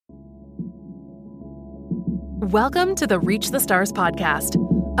Welcome to the Reach the Stars podcast,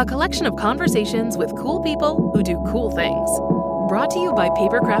 a collection of conversations with cool people who do cool things. Brought to you by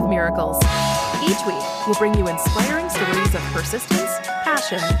Papercraft Miracles. Each week, we'll bring you inspiring stories of persistence,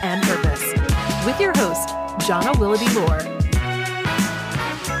 passion, and purpose. With your host, Jonna Willoughby Lohr.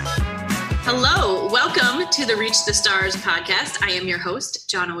 Hello, welcome to the Reach the Stars podcast. I am your host,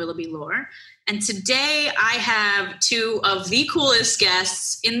 Jonna Willoughby Lohr. And today I have two of the coolest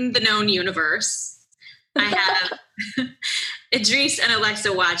guests in the known universe. I have Idris and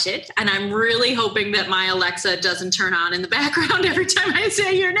Alexa Watchett, and I'm really hoping that my Alexa doesn't turn on in the background every time I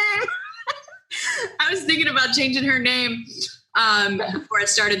say your name. I was thinking about changing her name before I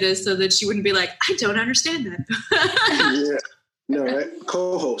started this so that she wouldn't be like, I don't understand that. Yeah. No, right?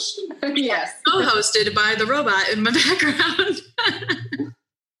 Co-host. Yes. Co-hosted by the robot in my background.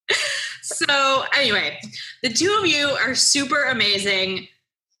 So anyway, the two of you are super amazing.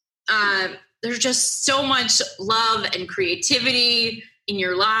 There's just so much love and creativity in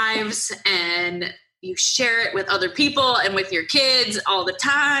your lives, and you share it with other people and with your kids all the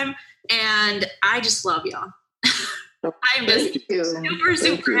time. And I just love y'all. I'm just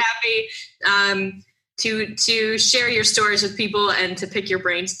super happy to share your stories with people and to pick your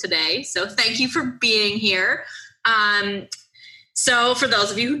brains today. So thank you for being here. So for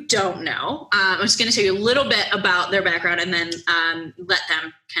those of you who don't know, I'm just going to tell you a little bit about their background and then let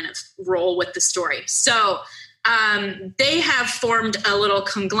them kind of roll with the story. So they have formed a little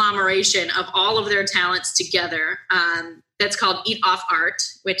conglomeration of all of their talents together that's called Eat Off Art,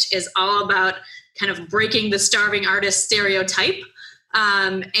 which is all about kind of breaking the starving artist stereotype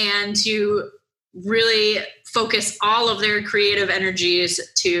and to really focus all of their creative energies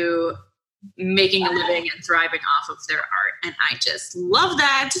to making a living and thriving off of their art. And I just love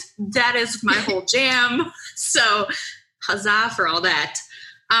that. That is my whole jam. So huzzah for all that.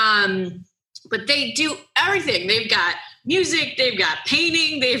 But they do everything. They've got music, they've got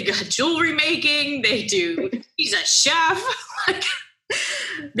painting, they've got jewelry making, he's a chef. Like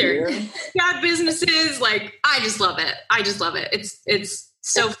they're got businesses. Like, I just love it. It's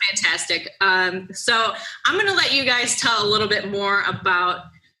so fantastic. So I'm going to let you guys tell a little bit more about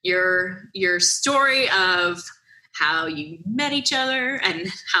your story of how you met each other and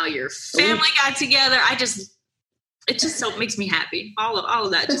how your family got together. It just so makes me happy. All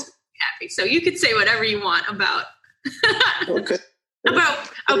of that just makes me happy. So you could say whatever you want about Okay.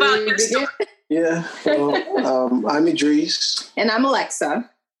 about your story. Yeah. Well, I'm Idris. And I'm Alexa.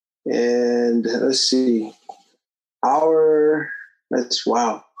 And let's see. Wow.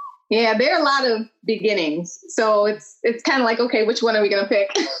 Yeah, there are a lot of beginnings. So it's kind of like, okay, which one are we going to pick?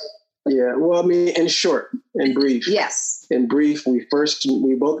 Yeah. Well, I mean, in short, in brief. Yes. In brief, we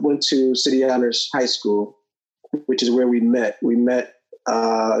both went to City Honors High School, which is where we met. We met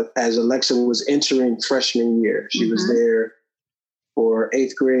as Alexa was entering freshman year. She was there for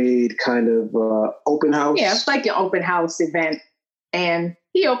 8th grade kind of open house. Yeah, it's like an open house event. And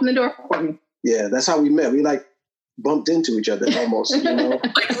he opened the door for me. Yeah, that's how we met. We bumped into each other almost, you know.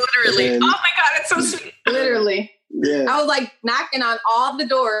 Like literally. And, oh my God, it's so sweet. Literally. Yeah. I was knocking on all the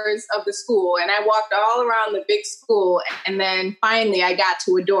doors of the school, and I walked all around the big school, and then finally I got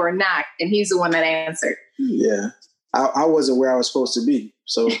to a door and knocked, and he's the one that answered. Yeah. I wasn't where I was supposed to be.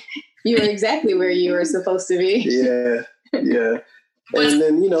 So you were exactly where you were supposed to be. Yeah. Yeah. And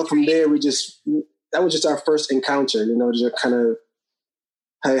then, from there that was just our first encounter, just kind of,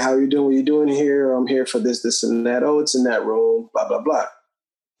 hey, how are you doing? What are you doing here? I'm here for this, and that. Oh, it's in that room, blah, blah, blah.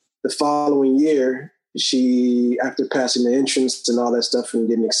 The following year, she, after passing the entrance and all that stuff and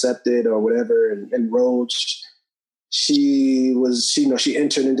getting accepted or whatever and enrolled, she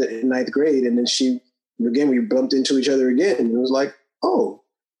entered into 9th grade. And then we bumped into each other again. And it was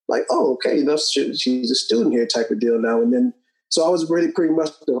okay, she's a student here type of deal now. And then, so I was really pretty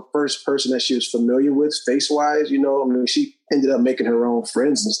much the first person that she was familiar with face-wise, I mean, she ended up making her own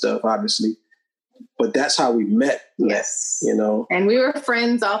friends and stuff, obviously. But that's how we met. Yes. And we were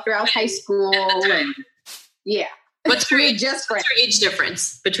friends all throughout high school. And, yeah. What's your age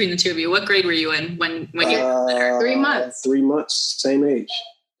difference between the two of you? What grade were you in when you were there? 3 months. 3 months, same age,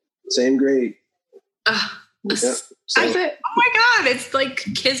 same grade. Yep. Oh my God, it's like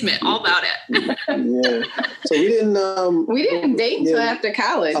kismet, all about it. Yeah. So we didn't date until after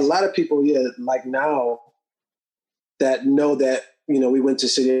college. A lot of people, like now that know that, we went to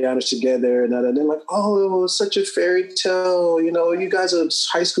City Honors together and they're like, oh, it was such a fairy tale. You guys are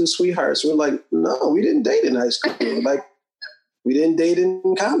high school sweethearts. We're like, no, we didn't date in high school. Like, we didn't date in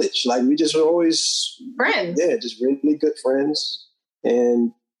college. Like, we just were always friends. Yeah, just really good friends.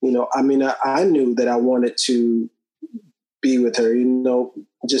 And, I knew that I wanted to be with her,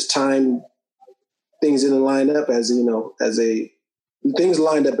 just time things didn't line up things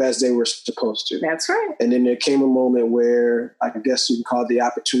lined up as they were supposed to. That's right. And then there came a moment where I guess you can call it the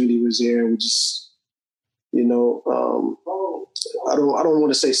opportunity was there, and we just, I don't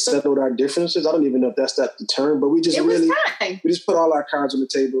want to say settled our differences. I don't even know if that's the term, but we just we just put all our cards on the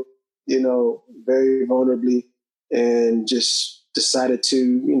table, very vulnerably, and just decided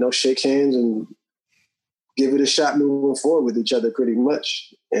to, shake hands and give it a shot moving forward with each other pretty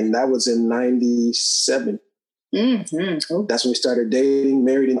much. And that was in 97. Mm-hmm. That's when we started dating,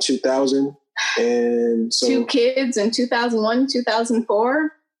 married in 2000. And so 2 kids in 2001,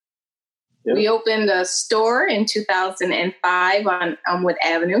 2004. Yep. We opened a store in 2005 on Elmwood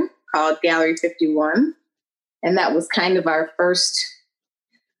Avenue called Gallery 51. And that was kind of our first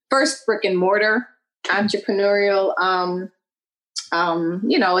brick and mortar entrepreneurial,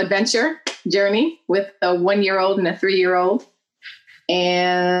 adventure journey with a 1-year-old and a 3-year-old.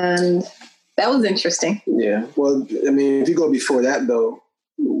 And that was interesting. Yeah. Well, I mean, if you go before that, though,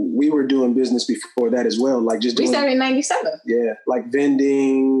 we were doing business before that as well. Like we started in 97. Yeah. Like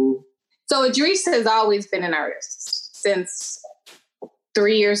vending. So Idris has always been an artist since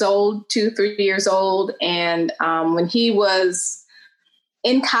 3 years old, 2-3 years old. And when he was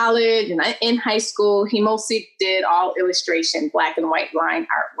in college and in high school, he mostly did all illustration, black and white line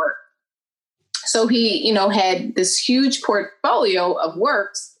artwork. So he, had this huge portfolio of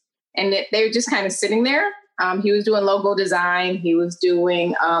works, and they were just kind of sitting there. He was doing logo design. He was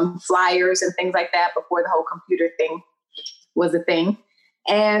doing flyers and things like that before the whole computer thing was a thing.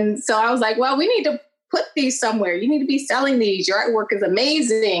 And so I was like, well, we need to put these somewhere. You need to be selling these. Your artwork is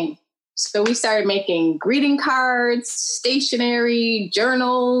amazing. So we started making greeting cards, stationery,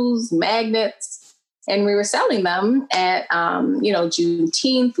 journals, magnets, and we were selling them at,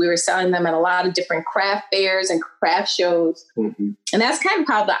 Juneteenth. We were selling them at a lot of different craft fairs and craft shows. Mm-hmm. And that's kind of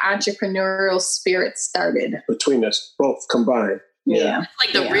how the entrepreneurial spirit started. Between us, both combined. Yeah.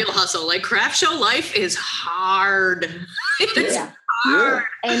 Like the real hustle. Like craft show life is hard. It's hard.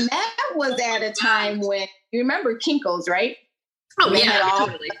 And that was at a time when, you remember Kinko's, right? Oh,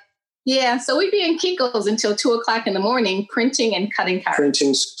 totally. Yeah, so we'd be in Kinko's until 2:00 in the morning, printing and cutting cards.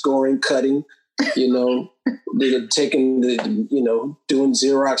 Printing, scoring, cutting, they're taking doing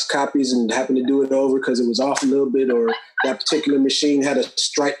Xerox copies and having to do it over because it was off a little bit, or that particular machine had a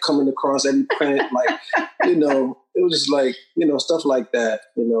stripe coming across every print. Like, it was just like, stuff like that,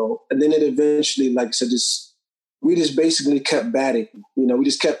 And then it eventually, like I said, we just basically kept batting. We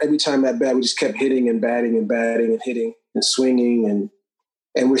just kept, every time at bat, we just kept hitting and batting and batting and hitting and swinging,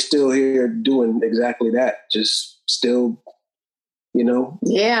 and we're still here doing exactly that. Just still,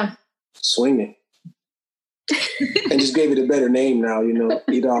 swinging. And just gave it a better name now,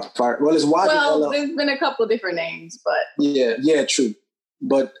 Eat Off Art. Well, it's Wajid. Well, there's been a couple of different names, but yeah, true.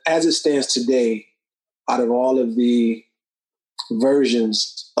 But as it stands today, out of all of the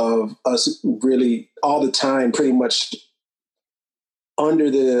versions of us, really all the time, pretty much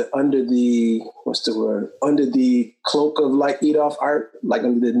under the cloak of like Eat Off Art, like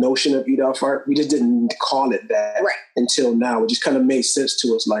under the notion of Eat Off Art, we just didn't call it that until now. It just kind of made sense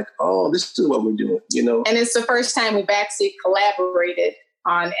to us, like, oh, this is what we're doing, And it's the first time we've actually collaborated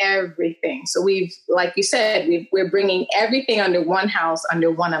on everything. So we've, like you said, we're bringing everything under one house,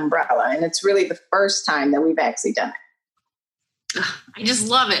 under one umbrella, and it's really the first time that we've actually done it. I just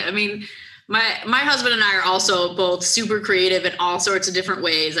love it. I mean, my husband and I are also both super creative in all sorts of different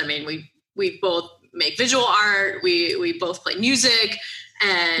ways. I mean, we both make visual art. We both play music,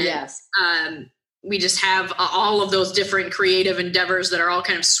 and yes. We just have all of those different creative endeavors that are all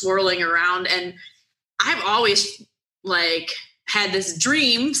kind of swirling around. And I've always had this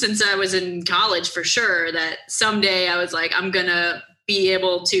dream since I was in college, for sure, that someday I was like, I'm gonna be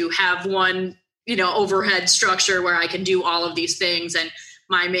able to have one, overhead structure where I can do all of these things. And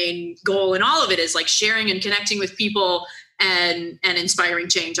my main goal in all of it is like sharing and connecting with people and inspiring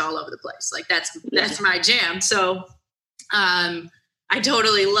change all over the place. Like that's my jam. So I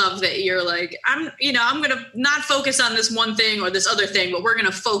totally love that you're like, I'm going to not focus on this one thing or this other thing, but we're going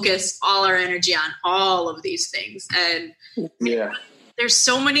to focus all our energy on all of these things. And there's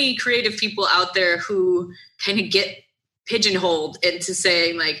so many creative people out there who kind of get pigeonholed into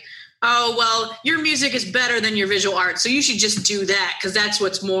saying like, oh, well, your music is better than your visual art, so you should just do that because that's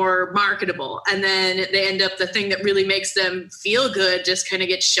what's more marketable. And then they end up, the thing that really makes them feel good just kind of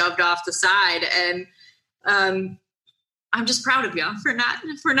gets shoved off the side. And I'm just proud of you for not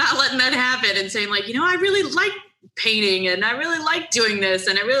letting that happen and saying like, I really like painting and I really like doing this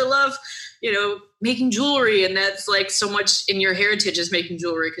and I really love, making jewelry. And that's like so much in your heritage is making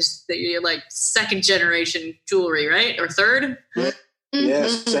jewelry because you're like second generation jewelry, right? Or third? Mm-hmm. Yeah,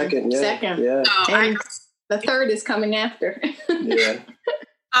 second. Yeah. So and the third is coming after. Yeah.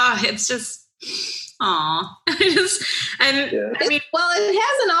 It's just, well, it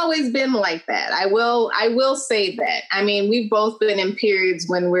hasn't always been like that. I will say that. I mean, we've both been in periods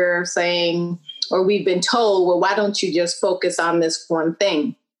when we're saying, or we've been told, well, why don't you just focus on this one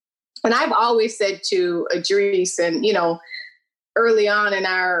thing? And I've always said to Idris, and, early on in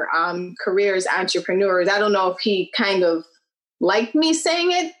our careers, entrepreneurs, I don't know if he kind of liked me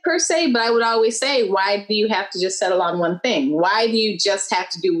saying it per se, but I would always say, why do you have to just settle on one thing? Why do you just have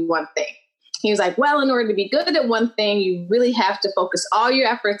to do one thing? He was like, well, in order to be good at one thing, you really have to focus all your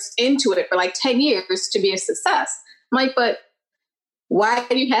efforts into it for like 10 years to be a success. I'm like, but why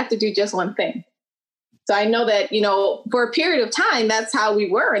do you have to do just one thing? So I know that, for a period of time, that's how we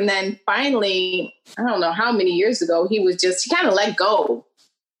were. And then finally, I don't know how many years ago, he kind of let go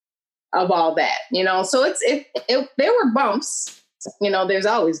of all that, so there were bumps, there's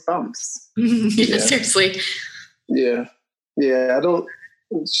always bumps. Yeah. Seriously. Yeah. I'm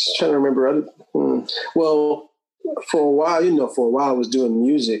just trying to remember. Well, for a while I was doing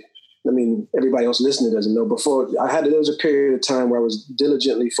music. I mean, everybody else listening doesn't know. There was a period of time where I was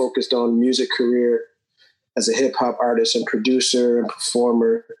diligently focused on music career as a hip hop artist and producer and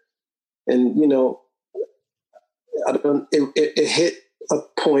performer. And, it hit a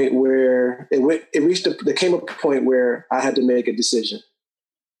point where there came a point where I had to make a decision.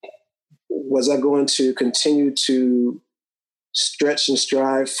 Was I going to continue to stretch and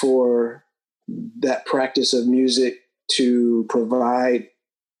strive for that practice of music to provide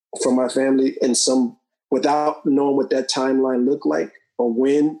for my family without knowing what that timeline looked like or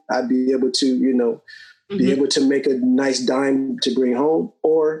when I'd be able to, be able to make a nice dime to bring home,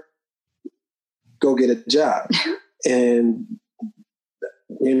 or go get a job? And,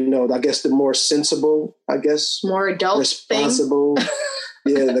 I guess the more sensible, more adult, responsible, I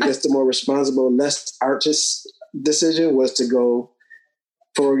guess the more responsible, less artist decision was to go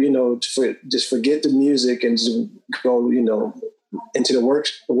just forget the music and just go, into the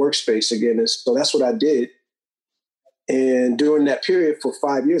workspace again. And so that's what I did. And during that period for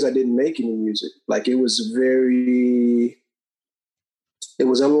 5 years, I didn't make any music. Like, it was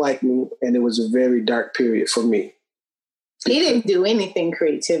unlike me, and it was a very dark period for me. He didn't do anything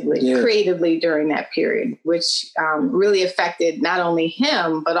creatively during that period, which really affected not only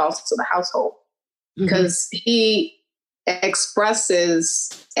him, but also the household, because he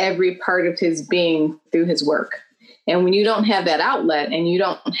expresses every part of his being through his work. And when you don't have that outlet and you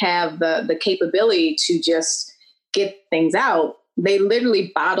don't have the capability to just get things out, they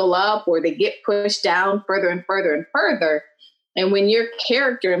literally bottle up or they get pushed down further and further and further. And when your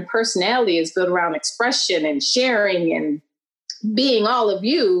character and personality is built around expression and sharing and being all of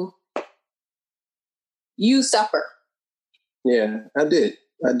you, you suffer. Yeah, I did.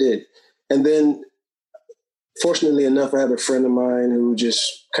 And then, fortunately enough, I have a friend of mine who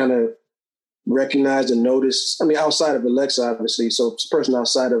just kind of recognized and noticed. I mean, outside of Alexa, obviously. So it's a person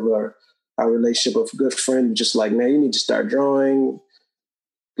outside of our relationship, of a good friend, just like, man, you need to start drawing,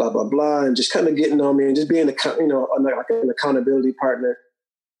 blah, blah, blah. And just kind of getting on me and just being, like an accountability partner.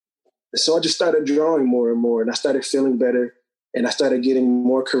 So I just started drawing more and more, and I started feeling better. And I started getting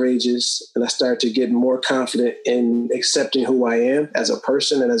more courageous, and I started to get more confident in accepting who I am as a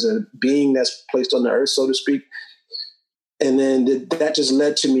person and as a being that's placed on the earth, so to speak. And then that just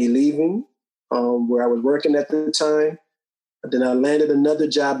led to me leaving where I was working at the time. Then I landed another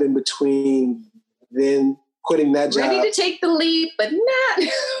job in between, then quitting that job. Ready to take the leap, but not.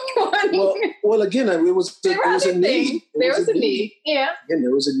 Well, again, it was a need. There was a need. Yeah. Again,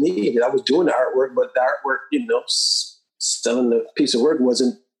 there was a need. I was doing the artwork, but the artwork, selling the piece of work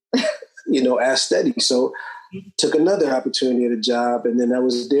wasn't, as steady. So took another opportunity at a job. And then I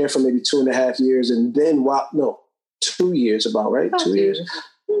was there for maybe 2.5 years. And then 2 years about, right? 2 years.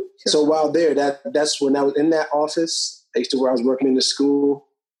 Sure. So while there, that's when I was in that office. I used to where I was working in the school,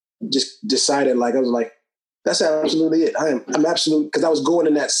 just decided, I was like, that's absolutely it. I'm absolutely, because I was going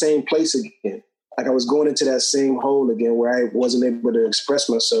in that same place again. Like, I was going into that same hole again where I wasn't able to express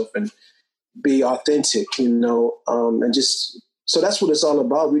myself and be authentic, and just, so that's what it's all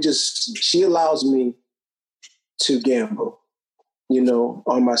about. She allows me to gamble,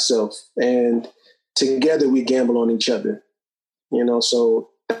 on myself, and together we gamble on each other, so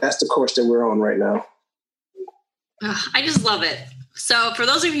that's the course that we're on right now. I just love it. So for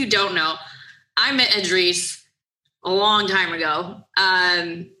those of you who don't know, I met Idris a long time ago.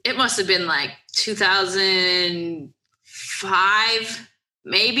 It must have been like 2005,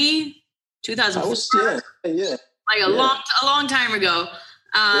 maybe 2004. Yeah. Like a long time ago.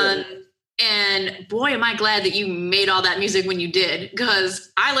 And boy, am I glad that you made all that music when you did,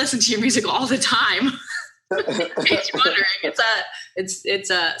 because I listen to your music all the time. In case you're wondering, it's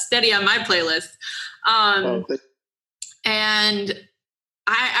a steady on my playlist. And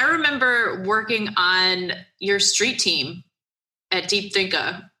I remember working on your street team at Deep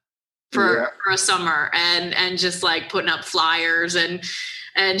Thinka for a summer, and just like putting up flyers and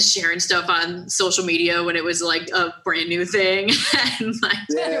sharing stuff on social media when it was like a brand new thing. And like,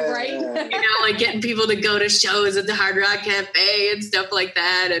 like getting people to go to shows at the Hard Rock Cafe and stuff like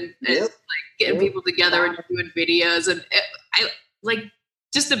that. And like getting people together and doing videos. And I like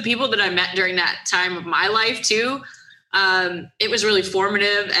just the people that I met during that time of my life too. It was really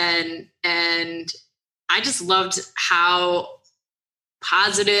formative, and I just loved how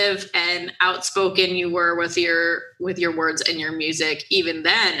positive and outspoken you were with your words and your music, even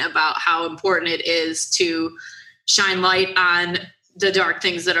then, about how important it is to shine light on the dark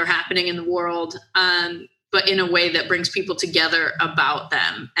things that are happening in the world, but in a way that brings people together about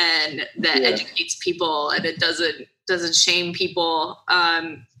them, and that educates people, and it doesn't shame people.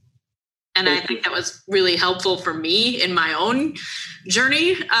 And I think that was really helpful for me in my own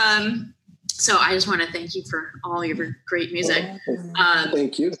journey. So I just want to thank you for all your great music.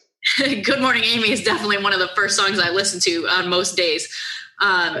 Thank you. Good Morning Amy is definitely one of the first songs I listen to on most days.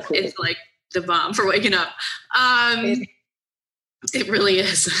 It's like the bomb for waking up. It really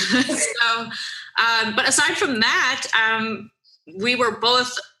is. So, but aside from that, we were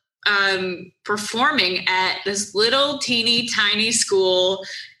both performing at this little teeny tiny school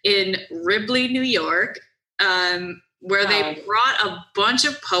in Ripley, New York, where they brought a bunch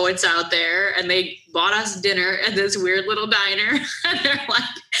of poets out there, and they bought us dinner at this weird little diner. And they're like,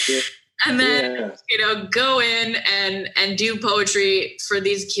 and then, go in and do poetry for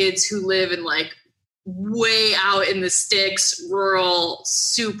these kids who live in like way out in the sticks, rural,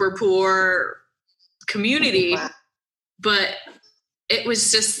 super poor community. But it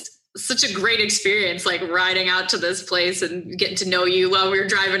was just such a great experience, like riding out to this place and getting to know you while we were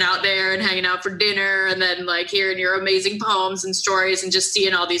driving out there and hanging out for dinner, and then like hearing your amazing poems and stories, and just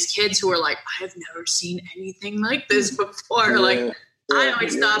seeing all these kids who are like, I've never seen anything like this before. I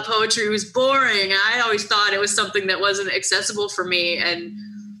always thought poetry was boring. I always thought it was something that wasn't accessible for me. And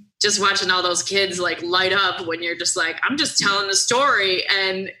just watching all those kids like light up when you're just like, I'm just telling the story,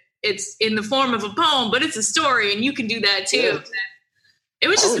 and it's in the form of a poem, but it's a story, and you can do that too. Yeah. It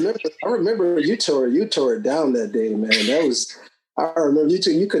was just. I remember you tore it down that day, man. I remember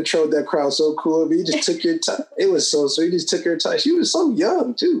you controlled that crowd so cool. You just took your time. It was so sweet. You just took your time. She was so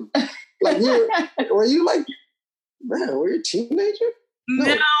young too. Like were you like, man, were you a teenager? No,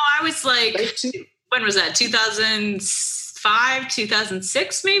 I was like, 18? When was that? 2005,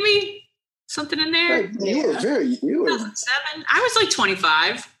 2006, maybe? Something in there? Like, you were 2007. I was like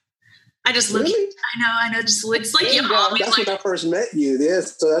 25. I just looked. Really? I know. Just it's like that's when I first met you.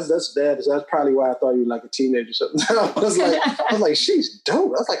 Yes, so that's probably why I thought you were like a teenager or something. I was like, she's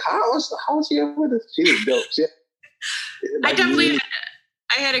dope. I was like, how is she ever with us? She was dope.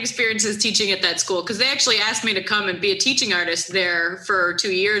 I had experiences teaching at that school, because they actually asked me to come and be a teaching artist there for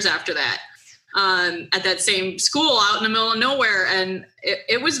 2 years after that, at that same school out in the middle of nowhere. And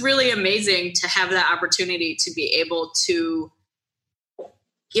it was really amazing to have that opportunity to be able to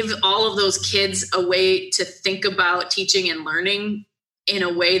give all of those kids a way to think about teaching and learning in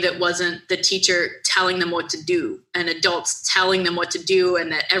a way that wasn't the teacher telling them what to do and adults telling them what to do, and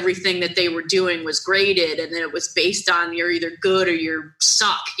that everything that they were doing was graded, and that it was based on you're either good or you're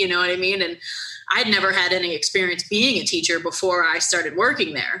suck, you know what I mean? And I'd never had any experience being a teacher before I started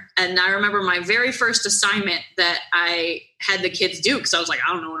working there. And I remember my very first assignment that I had the kids do, because I was like,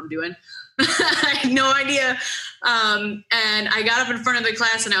 I don't know what I'm doing. I had no idea. And I got up in front of the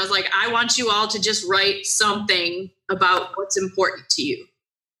class and I was like, I want you all to just write something about what's important to you,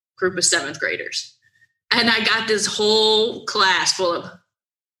 group of 7th graders. And I got this whole class full of,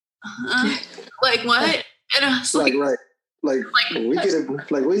 like, what? And I was like, right. Like we get it.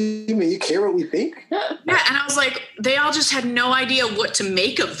 Like, what do you mean? You care what we think? Yeah. And I was like, they all just had no idea what to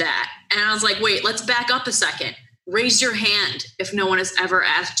make of that. And I was like, wait, let's back up a second. Raise your hand if no one has ever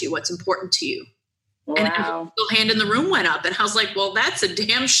asked you what's important to you. Wow. And every single hand in the room went up. And I was like, well, that's a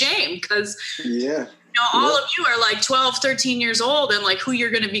damn shame, because all of you are like 12, 13 years old, and like who you're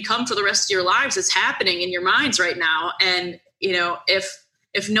going to become for the rest of your lives is happening in your minds right now. And,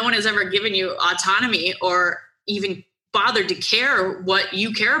 if no one has ever given you autonomy or even bothered to care what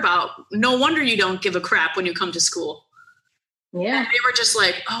you care about, no wonder you don't give a crap when you come to school. Yeah. And they were just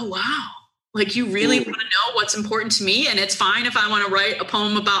like, oh, wow. Like, you really want to know what's important to me, and it's fine if I want to write a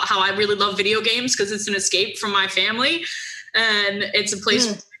poem about how I really love video games because it's an escape from my family, and it's a place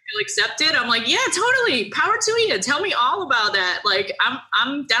where I feel accepted? I'm like, yeah, totally. Power to you. Tell me all about that. Like,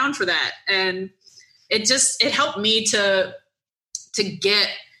 I'm down for that. And it helped me to get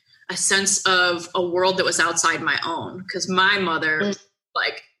a sense of a world that was outside my own. Because my mother,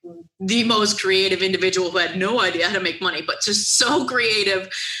 like the most creative individual who had no idea how to make money, but just so creative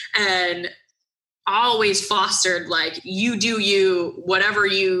and always fostered, like, you do you, whatever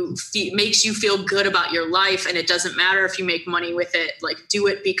makes you feel good about your life. And it doesn't matter if you make money with it, like, do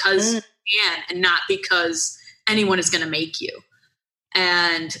it because you can and not because anyone is going to make you.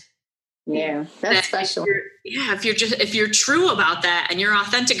 And yeah, that's special. If you're true about that and you're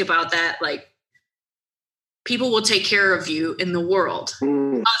authentic about that, like, people will take care of you in the world because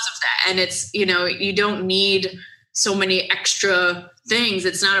of that. And it's, you don't need so many extra things.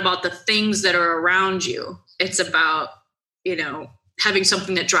 It's not about the things that are around you. It's about, having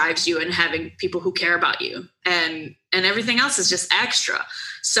something that drives you and having people who care about you, and everything else is just extra.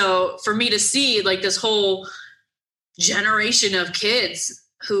 So for me to see, like, this whole generation of kids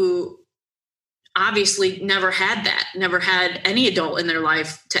who obviously never had any adult in their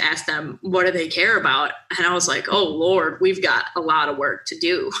life to ask them, what do they care about? And I was like, oh Lord, we've got a lot of work to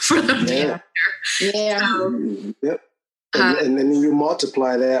do for them. Yeah. Yep. And then you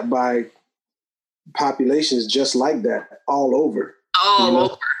multiply that by populations just like that all over.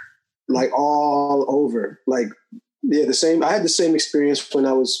 Over. Like all over. Like, yeah, I had the same experience when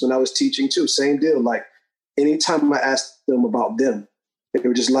I was teaching too. Same deal. Like, anytime I asked them about them, they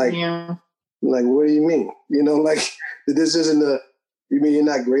were just like, like, what do you mean? Like, this isn't you mean you're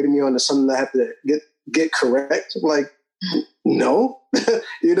not grading me on something I have to get correct? Like, no,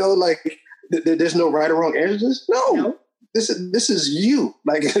 like, there's no right or wrong answers. No. This is you.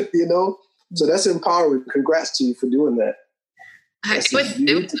 Like, so that's empowering. Congrats to you for doing that.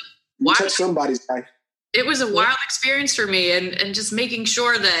 It was touch somebody's life. It was a wild experience for me, and just making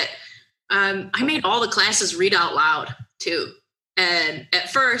sure that I made all the classes read out loud too. And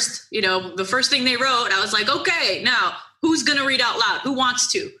at first, the first thing they wrote, I was like, okay, now who's going to read out loud? Who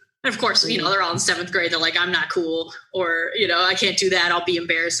wants to? And of course, they're all in 7th grade. They're like, I'm not cool, or, I can't do that. I'll be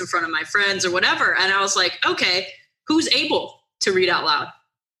embarrassed in front of my friends or whatever. And I was like, okay, who's able to read out loud?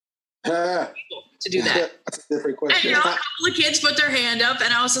 To do that. That's a different question. And, a couple of kids put their hand up,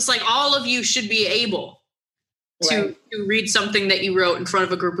 and I was just like, all of you should be able to read something that you wrote in front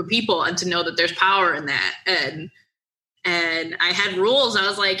of a group of people, and to know that there's power in that. And I had rules. I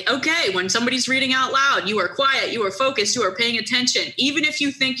was like, okay, when somebody's reading out loud, you are quiet, you are focused, you are paying attention. Even if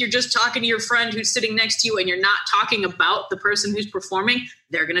you think you're just talking to your friend who's sitting next to you and you're not talking about the person who's performing,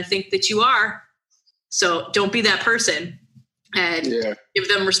 they're going to think that you are. So don't be that person, and give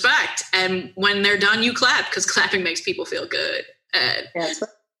them respect. And when they're done, you clap, because clapping makes people feel good. And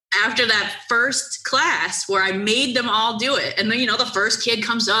after that first class where I made them all do it, and then, the first kid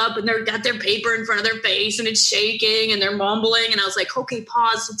comes up and they've got their paper in front of their face and it's shaking and they're mumbling. And I was like, okay,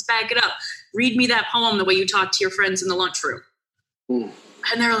 pause. Let's back it up. Read me that poem the way you talk to your friends in the lunchroom. And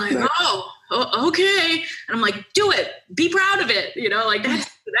they're like, oh, okay. And I'm like, do it. Be proud of it. Like,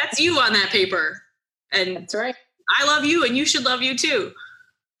 that's you on that paper. And that's right. I love you, and you should love you too.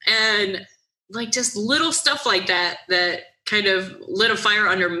 And like, just little stuff like that kind of lit a fire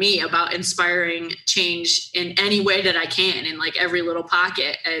under me about inspiring change in any way that I can, in like every little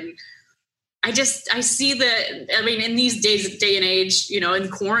pocket. And I see that, in these day and age, in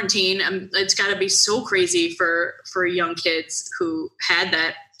quarantine, it's got to be so crazy for young kids who had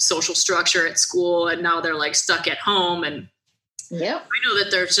that social structure at school, and now they're like stuck at home. And I know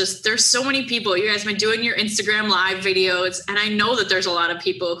that there's so many people. You guys have been doing your Instagram live videos, and I know that there's a lot of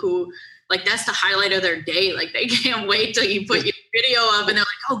people who, like, that's the highlight of their day. Like, they can't wait till you put your video up, and they're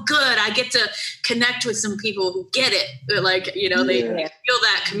like, oh, good, I get to connect with some people who get it. Like, they feel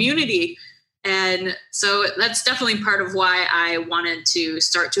that community. And so that's definitely part of why I wanted to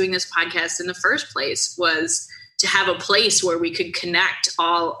start doing this podcast in the first place, was to have a place where we could connect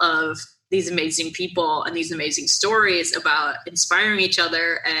all of these amazing people and these amazing stories about inspiring each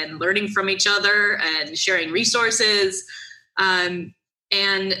other and learning from each other and sharing resources. And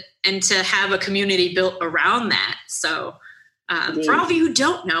to have a community built around that. So for all of you who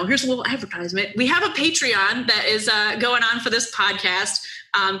don't know, here's a little advertisement. We have a Patreon that is going on for this podcast,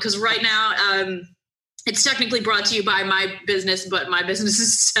 because right now it's technically brought to you by my business, but my business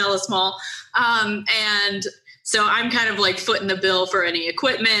is Hella Small. And so I'm kind of like footing the bill for any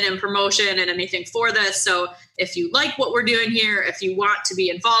equipment and promotion and anything for this. So if you like what we're doing here, if you want to be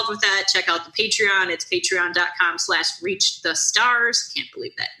involved with that, check out the Patreon. It's patreon.com/reachthestars. Can't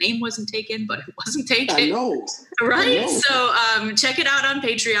believe that name wasn't taken, but it wasn't taken. I know. Right? I know. So check it out on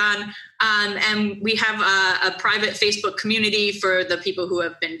Patreon. And we have a private Facebook community for the people who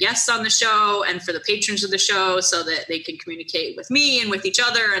have been guests on the show and for the patrons of the show, so that they can communicate with me and with each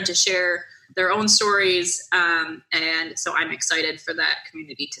other and to share their own stories. And so I'm excited for that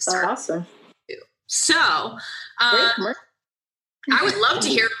community to start. Awesome. So I would love to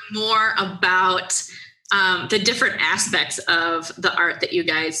hear more about the different aspects of the art that you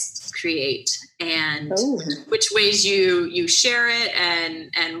guys create and which ways you share it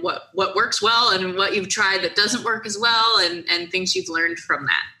and what works well and what you've tried that doesn't work as well and things you've learned from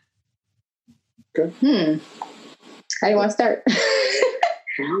that. Okay. How do you want to start?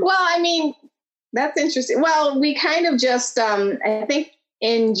 Well, I mean, that's interesting. Well, we kind of just, I think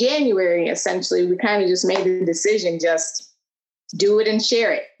in January, essentially, we kind of just made the decision, just do it and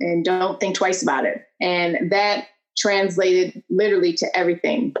share it and don't think twice about it. And that translated literally to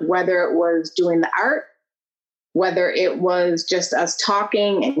everything, whether it was doing the art, whether it was just us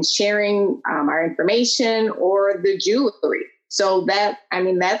talking and sharing our information or the jewelry. So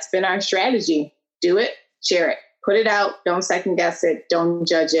that's been our strategy. Do it, share it, put it out. Don't second guess it. Don't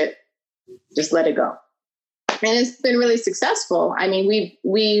judge it. Just let it go. And it's been really successful. I mean,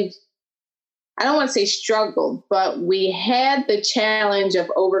 we've I don't want to say struggled, but we had the challenge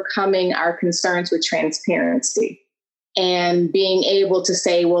of overcoming our concerns with transparency and being able to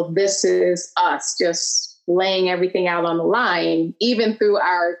say, well, this is us just laying everything out on the line, even through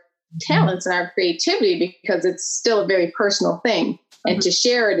our talents and our creativity, because it's still a very personal thing. And to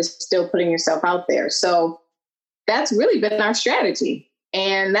share it is still putting yourself out there. So that's really been our strategy.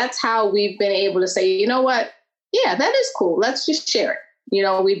 And that's how we've been able to say, you know what? Yeah, that is cool. Let's just share it. You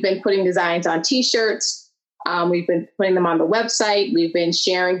know, we've been putting designs on T-shirts. We've been putting them on the website. We've been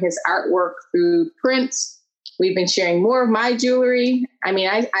sharing his artwork through prints. We've been sharing more of my jewelry. I mean,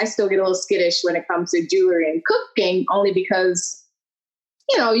 I still get a little skittish when it comes to jewelry and cooking, only because,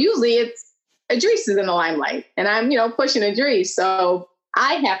 you know, usually it's Idris is in the limelight and I'm, you know, pushing Idris. So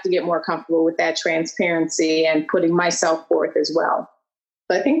I have to get more comfortable with that transparency and putting myself forth as well.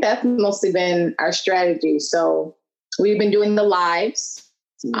 So I think that's mostly been our strategy. So we've been doing the lives,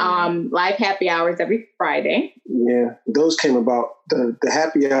 live happy hours every Friday. Yeah, those came about. The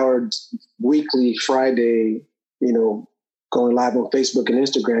happy hour weekly Friday, you know, going live on Facebook and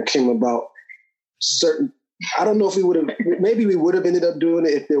Instagram came about I don't know if we would have, maybe we would have ended up doing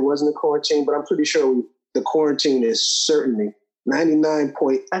it if there wasn't a quarantine, but I'm pretty sure the quarantine is certainly 99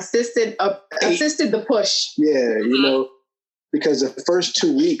 point. Assisted the push. Yeah, you know, because the first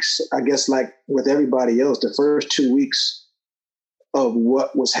 2 weeks, I guess like with everybody else, the first 2 weeks of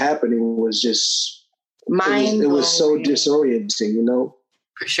what was happening was just, it was so disorienting, you know?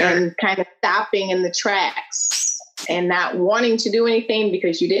 For sure. And kind of stopping in the tracks and not wanting to do anything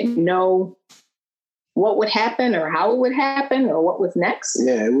because you didn't know what would happen or how it would happen or what was next.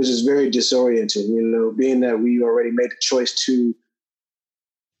 Yeah, it was just very disorienting, you know, being that we already made the choice to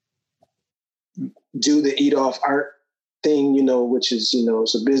do the eat off art thing, you know, which is, you know,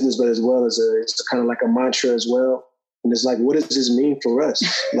 it's a business, but as well as it's kind of like a mantra as well. And it's like, what does this mean for us?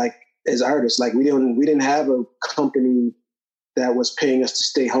 Like as artists, like we didn't have a company that was paying us to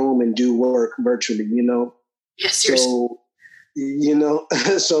stay home and do work virtually, you know? Yes. So, you know,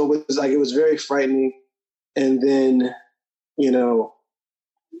 so it was like, it was very frightening. And then, you know,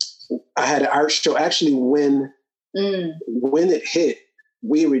 I had an art show. Actually, when it hit,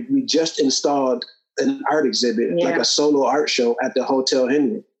 we just installed an art exhibit, like a solo art show at the Hotel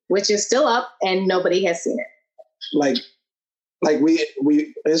Henry, which is still up and nobody has seen it. Like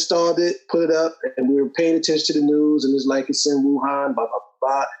we installed it, put it up, and we were paying attention to the news, and it's like it's in Wuhan, blah blah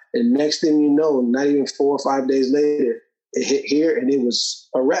blah. And next thing you know, not even 4 or 5 days later, it hit here, and it was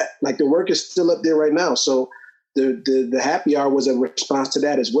a wrap. Like the work is still up there right now. So the happy hour was a response to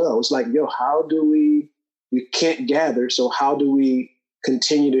that as well. It's like, yo, how do we can't gather, so how do we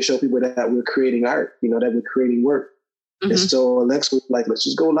continue to show people that we're creating art, you know, that we're creating work? Mm-hmm. And so Alexa was like, let's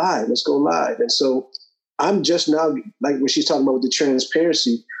just go live. Let's go live. And so I'm just now, like when she's talking about with the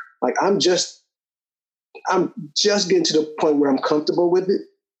transparency, like I'm just getting to the point where I'm comfortable with it.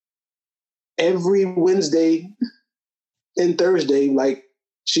 Every Wednesday and Thursday, like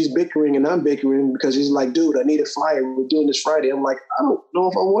she's bickering and I'm bickering because she's like, dude, I need a flyer. We're doing this Friday. I'm like, I don't know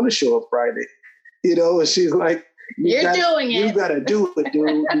if I want to show up Friday, you know? And she's like, you got to do it, dude.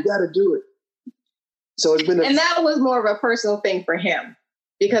 You got to do it. So it's been and that was more of a personal thing for him.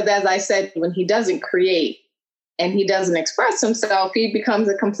 Because as I said, when he doesn't create and he doesn't express himself, he becomes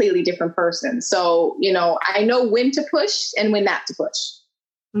a completely different person. So, you know, I know when to push and when not to push.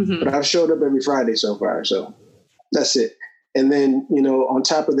 Mm-hmm. But I've showed up every Friday so far. So that's it. And then, you know, on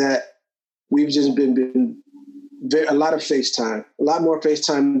top of that, we've just been a lot of FaceTime, a lot more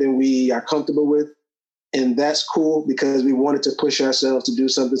FaceTime than we are comfortable with. And that's cool because we wanted to push ourselves to do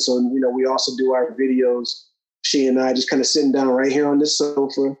something. So, we also do our videos. She and I just kind of sitting down right here on this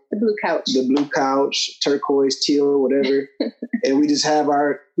sofa. The blue couch, turquoise, teal, whatever. And we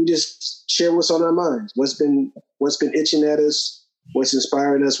just share what's on our minds. What's been itching at us, what's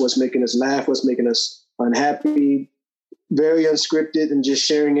inspiring us, what's making us laugh, what's making us unhappy. Very unscripted and just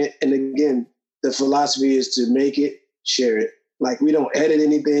sharing it. And again, the philosophy is to make it, share it. Like we don't edit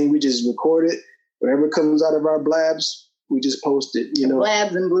anything. We just record it. Whatever comes out of our blabs, we just post it,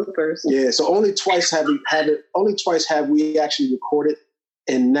 Blabs and bloopers. Yeah. So only twice have we actually recorded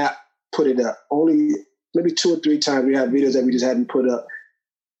and not put it up. Only maybe 2 or 3 times we have videos that we just hadn't put up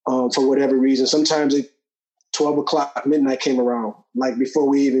for whatever reason. Sometimes 12 o'clock, midnight came around. Like before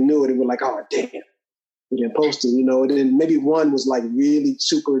we even knew it, it was like, oh, damn, we didn't post it, And then maybe one was like really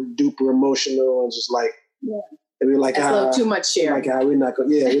super duper emotional and just like, yeah. And we're like, that's a little too much sharing. Like, we're not going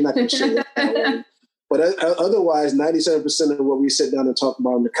to share that. But otherwise, 97% of what we sit down and talk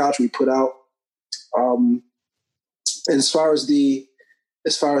about on the couch, we put out. And as far as the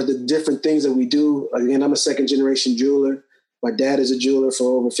different things that we do, again, I'm a second generation jeweler. My dad is a jeweler for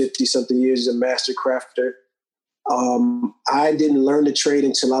over 50 something years. He's a master crafter. I didn't learn the trade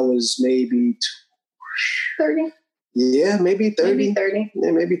until I was maybe 30. Yeah, maybe 30. Maybe 30.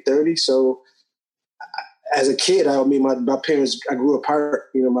 Yeah, maybe 30. So as a kid, my parents, I grew apart.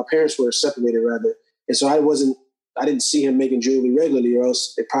 My parents were separated rather. And so I didn't see him making jewelry regularly, or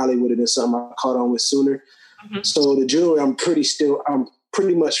else it probably would have been something I caught on with sooner. Mm-hmm. So the jewelry, I'm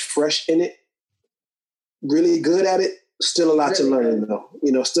pretty much fresh in it, really good at it. Still a lot to learn though,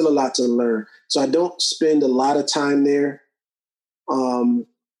 still a lot to learn. So I don't spend a lot of time there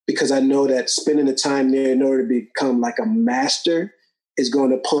because I know that spending the time there in order to become like a master is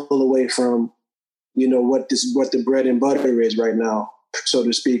going to pull away from, what the bread and butter is right now, so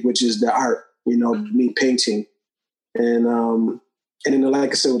to speak, which is the art. Mm-hmm. Me painting. And then like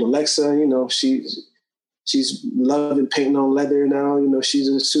I said with Alexa, she's loving painting on leather now. She's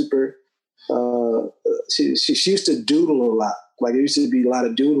a super she used to doodle a lot. Like there used to be a lot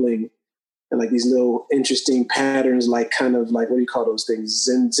of doodling and like these little interesting patterns, like kind of like, what do you call those things?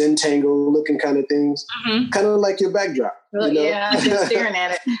 Zentangle looking kind of things. Mm-hmm. Kind of like your backdrop. Yeah, I've been staring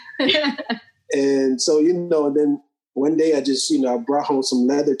at it. And so, and then one day I just, I brought home some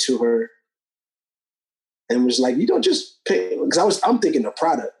leather to her. And was like, you don't just pay, because I'm thinking of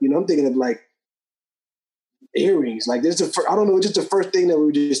product, I'm thinking of like earrings. Like this is I don't know, just the first thing that we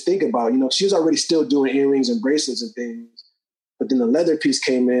would just think about. She was already still doing earrings and bracelets and things, but then the leather piece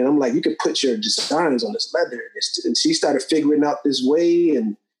came in. I'm like, you could put your designs on this leather, and she started figuring out this way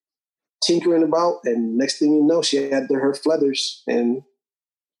and tinkering about. And next thing you know, she had her feathers, and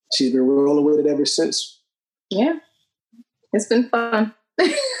she's been rolling with it ever since. Yeah, it's been fun.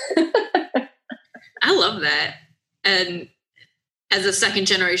 I love that. And as a second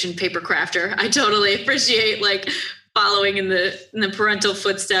generation paper crafter, I totally appreciate like following in the parental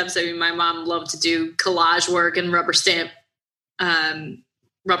footsteps. I mean, my mom loved to do collage work and rubber stamp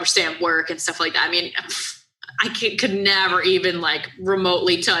work and stuff like that. I mean, I could never even like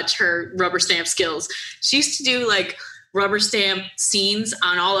remotely touch her rubber stamp skills. She used to do like rubber stamp scenes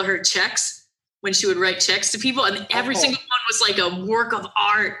on all of her checks when she would write checks to people, and every single one was like a work of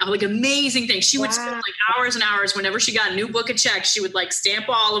art, like amazing thing. She would spend like hours and hours whenever she got a new book of checks. She would like stamp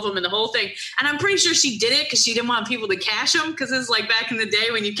all of them and the whole thing. And I'm pretty sure she did it because she didn't want people to cash them, because it's like back in the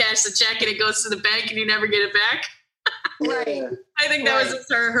day when you cash the check and it goes to the bank and you never get it back. Right. I think that was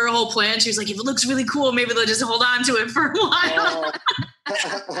her whole plan. She was like, if it looks really cool, maybe they'll just hold on to it for a while.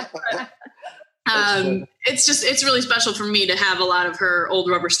 It's really special for me to have a lot of her old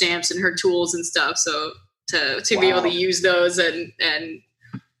rubber stamps and her tools and stuff. So to be able to use those and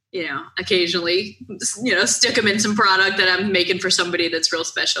occasionally, stick them in some product that I'm making for somebody that's real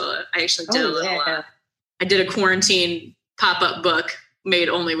special. I actually did I did a quarantine pop-up book made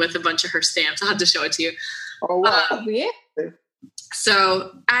only with a bunch of her stamps. I'll have to show it to you. Oh, wow. Yeah.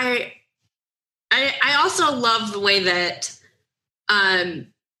 So I also love the way that,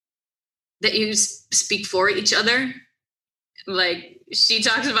 that you speak for each other. Like she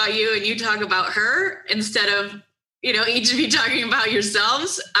talks about you and you talk about her instead of, each of you talking about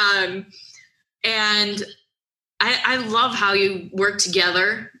yourselves. And I love how you work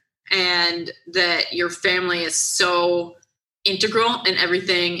together and that your family is so integral in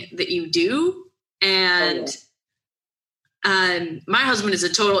everything that you do. And my husband is a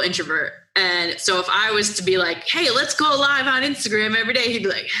total introvert. And so if I was to be like, hey, let's go live on Instagram every day, he'd be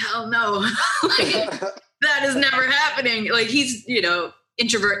like, hell no. Like, that is never happening. Like he's,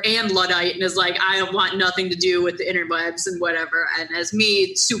 introvert and Luddite and is like, I want nothing to do with the interwebs and whatever. And as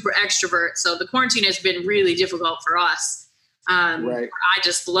me, super extrovert. So the quarantine has been really difficult for us. I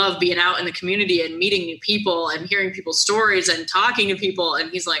just love being out in the community and meeting new people and hearing people's stories and talking to people.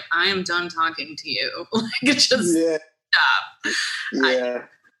 And he's like, I am done talking to you. Like, just stop. Yeah.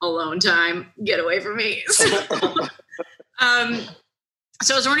 Alone time. Get away from me. So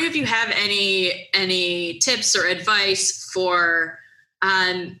I was wondering if you have any tips or advice for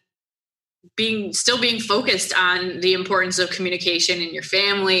being focused on the importance of communication in your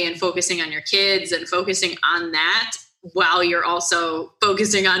family and focusing on your kids and focusing on that while you're also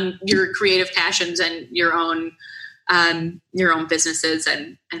focusing on your creative passions and your own businesses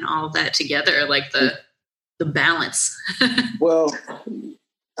and all of that together, like the balance. Well,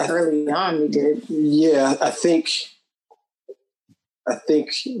 early on we did. Yeah, I think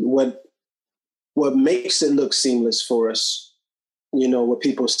what makes it look seamless for us, what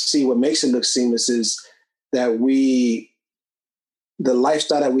people see, what makes it look seamless is that the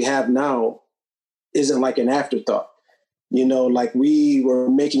lifestyle that we have now isn't like an afterthought. Like we were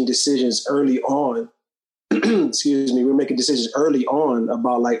making decisions early on. Excuse me. We're making decisions early on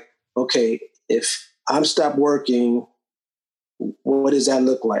about like, okay, if I'm stopped working, what does that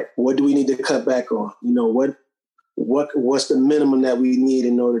look like? What do we need to cut back on? What's the minimum that we need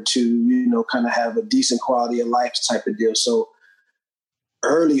in order to, kind of have a decent quality of life type of deal. So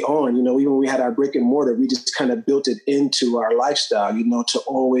early on, even when we had our brick and mortar, we just kind of built it into our lifestyle, to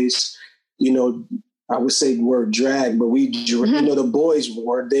always, I would say the word drag, but the boys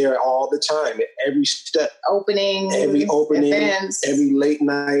were there all the time at every step. Every opening, events, every late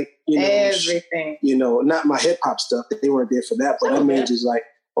night, everything. Not my hip hop stuff. They weren't there for that, but I mean, just like,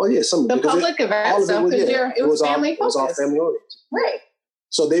 oh yeah, some of the public events stuff, because it was family focused. It was all family oriented. Right.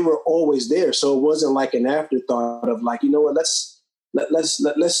 So they were always there. So it wasn't like an afterthought of like, what,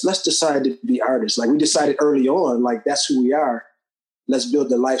 let's decide to be artists. Like we decided early on, like that's who we are. Let's build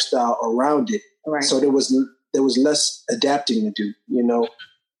the lifestyle around it. Right. So there was less adapting to do,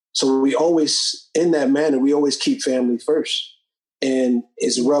 So we always, in that manner, we always keep family first. And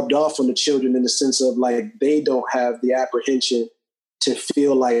it's rubbed off on the children in the sense of like, they don't have the apprehension to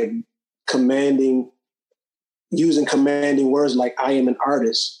feel like using commanding words like I am an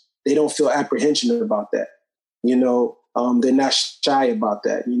artist. They don't feel apprehension about that. They're not shy about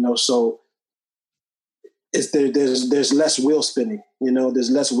that, so there's less wheel spinning,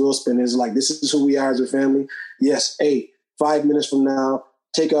 there's less wheel spinning. It's like, this is who we are as a family. Yes. Hey, 5 minutes from now,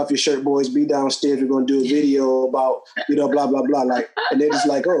 take off your shirt, boys, be downstairs. We're going to do a video about, blah, blah, blah. Like, and they're just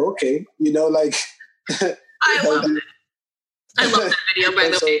like, oh, okay. Like, I love it. I love that video, by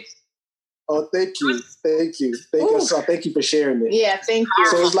the way. Oh, thank you. Thank you. Thank you for sharing it. Yeah. Thank you.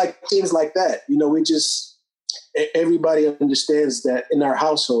 So it's like things like that, everybody understands that in our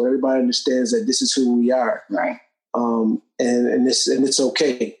household, everybody understands that this is who we are. Right. And it's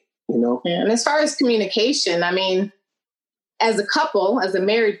okay, Yeah. And as far as communication, I mean, as a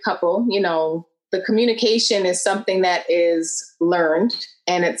married couple, the communication is something that is learned,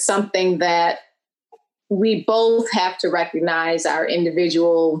 and it's something that we both have to recognize our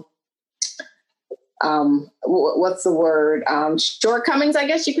individual, what's the word? Shortcomings, I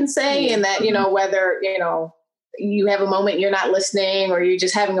guess you can say. And that, whether, you have a moment you're not listening, or you're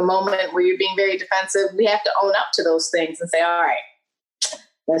just having a moment where you're being very defensive, we have to own up to those things and say, all right,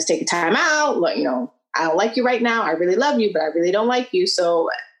 let's take a time out. I don't like you right now. I really love you, but I really don't like you. So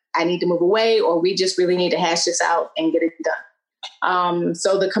I need to move away, or we just really need to hash this out and get it done.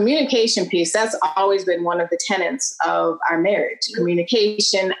 So the communication piece, that's always been one of the tenets of our marriage.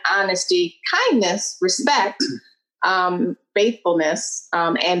 Communication, honesty, kindness, respect, faithfulness,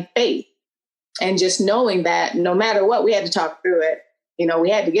 and faith. And just knowing that no matter what, we had to talk through it. We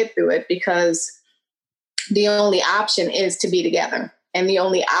had to get through it, because the only option is to be together, and the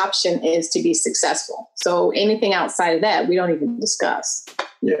only option is to be successful. So anything outside of that, we don't even discuss.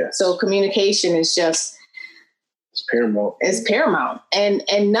 Yeah. So communication is just, it's paramount. It's paramount, and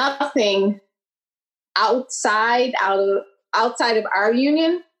nothing outside of our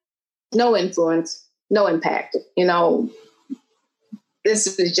union, no influence, no impact.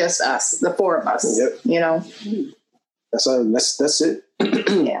 This is just us, the four of us. Yep. That's it.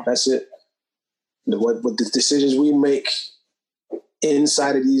 Yeah. That's it. What the decisions we make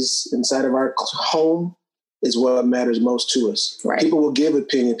inside of our home is what matters most to us. Right. People will give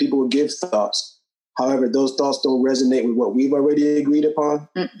opinion. People will give thoughts. However, those thoughts don't resonate with what we've already agreed upon.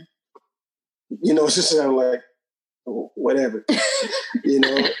 Mm-mm. It's just kind of like, whatever,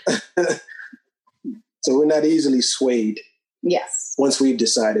 So we're not easily swayed. Yes. Once we've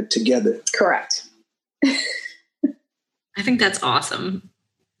decided together. Correct. I think that's awesome.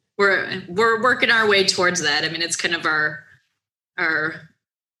 We're working our way towards that. I mean, it's kind of our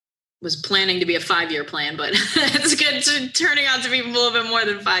was planning to be a 5-year plan, but it's good turning out to be a little bit more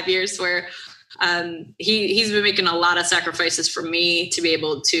than 5 years, where he's been making a lot of sacrifices for me to be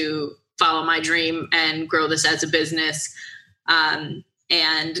able to follow my dream and grow this as a business. And,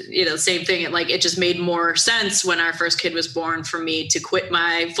 same thing, it just made more sense when our first kid was born for me to quit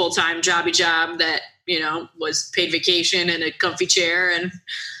my full-time job that, was paid vacation and a comfy chair and,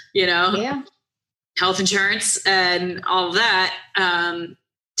 health insurance and all of that,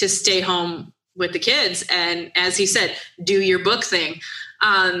 to stay home with the kids. And as he said, do your book thing.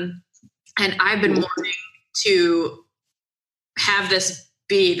 And I've been wanting to have this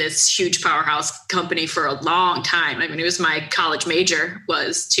be this huge powerhouse company for a long time. I mean, it was my college major,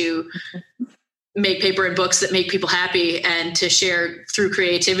 was to make paper and books that make people happy and to share through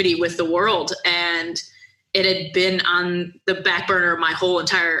creativity with the world. And it had been on the back burner of my whole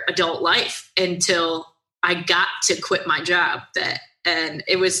entire adult life until I got to quit my job. And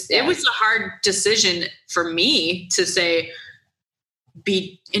it was a hard decision for me to say,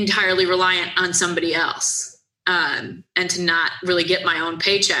 be entirely reliant on somebody else, and to not really get my own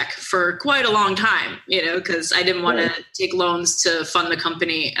paycheck for quite a long time, because I didn't want to take loans to fund the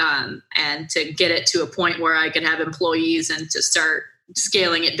company, and to get it to a point where I could have employees and to start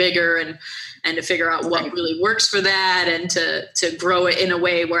scaling it bigger and to figure out what really works for that, and to grow it in a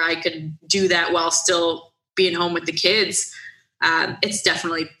way where I could do that while still being home with the kids. It's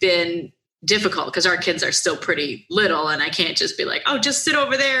definitely been difficult because our kids are still pretty little, and I can't just be like, oh, just sit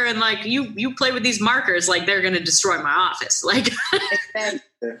over there and you play with these markers, they're going to destroy my office.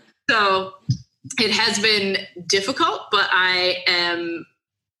 So it has been difficult, but I am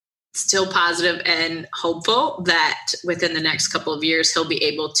still positive and hopeful that within the next couple of years, he'll be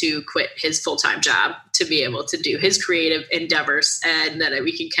able to quit his full-time job to be able to do his creative endeavors, and that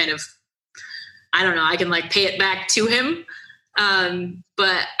we can kind of, I don't know, I can pay it back to him.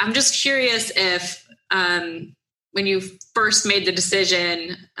 But I'm just curious if, when you first made the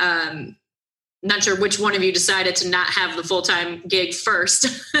decision, not sure which one of you decided to not have the full-time gig first,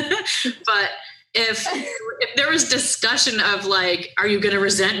 but if there was discussion of are you going to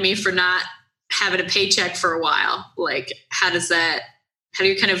resent me for not having a paycheck for a while? How do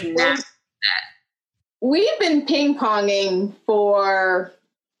you kind of navigate that? We've been ping-ponging for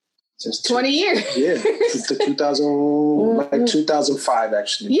since 20 years. Yeah, since 2005,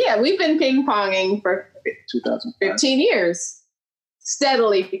 actually. Yeah, we've been ping-ponging for 15 years,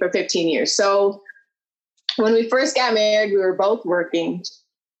 steadily for 15 years. So when we first got married, we were both working.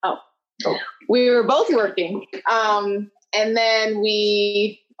 We were both working. And then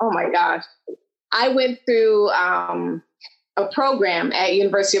oh my gosh, I went through a program at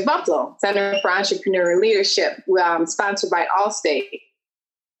University of Buffalo, Center for Entrepreneurial Leadership, sponsored by Allstate.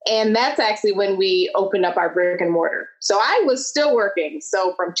 And that's actually when we opened up our brick and mortar. So I was still working.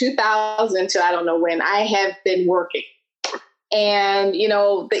 So from 2000 to I don't know when, I have been working. And,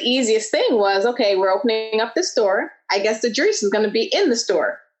 the easiest thing was, okay, we're opening up the store. I guess Idris is going to be in the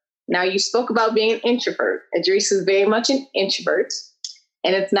store. Now, you spoke about being an introvert. Idris is very much an introvert.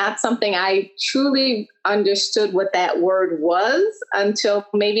 And it's not something I truly understood what that word was until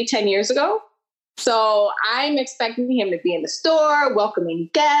maybe 10 years ago. So I'm expecting him to be in the store, welcoming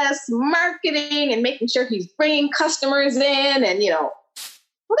guests, marketing, and making sure he's bringing customers in. And,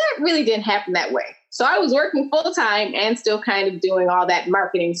 that really didn't happen that way. So I was working full time and still kind of doing all that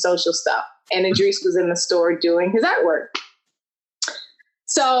marketing, social stuff. And Idris was in the store doing his artwork.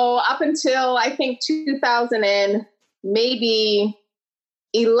 So up until I think 2000 and maybe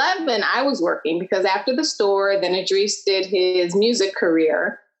 11, I was working, because after the store, then Idris did his music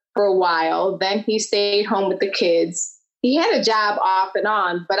career for a while. Then he stayed home with the kids. He had a job off and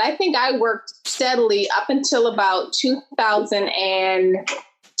on, but I think I worked steadily up until about 2010,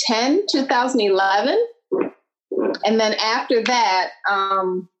 2011. And then after that,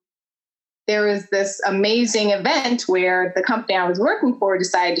 there was this amazing event where the company I was working for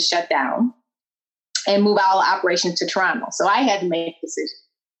decided to shut down and move all operations to Toronto. So I had to make a decision.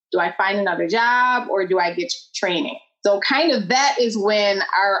 Do I find another job or do I get training? So kind of that is when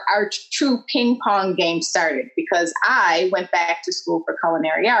our true ping pong game started, because I went back to school for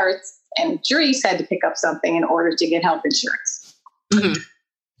culinary arts and Idris had to pick up something in order to get health insurance. Mm-hmm.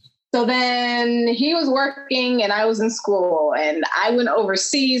 So then he was working and I was in school, and I went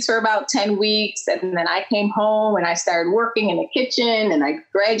overseas for about 10 weeks. And then I came home and I started working in the kitchen, and I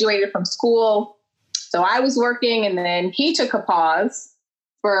graduated from school. So I was working, and then he took a pause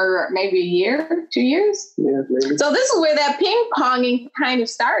for maybe a year, 2 years. Yeah, maybe. So this is where that ping ponging kind of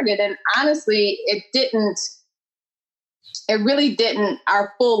started. And honestly, it didn't it really didn't,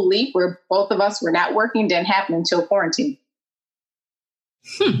 our full leap where both of us were not working didn't happen until quarantine.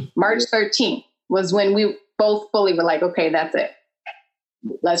 March 13th was when we both fully were like, okay, that's it.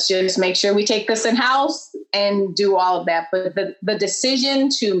 Let's just make sure we take this in-house and do all of that. But the decision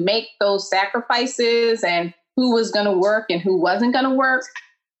to make those sacrifices and who was going to work and who wasn't going to work,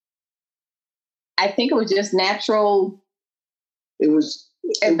 I think it was just natural. It was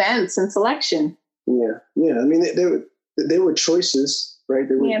events and selection. Yeah. I mean, there were choices, right?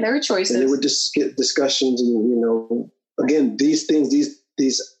 There were choices. And there were discussions, and again, these things,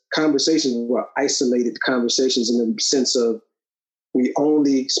 these conversations were isolated conversations in the sense of we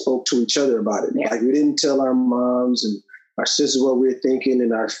only spoke to each other about it. Yeah. Like we didn't tell our moms and our sisters what we were thinking,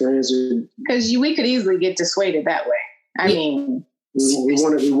 and our friends. Because we could easily get dissuaded that way. I mean, we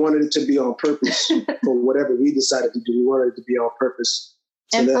wanted it to be on purpose for whatever we decided to do. We wanted it to be on purpose.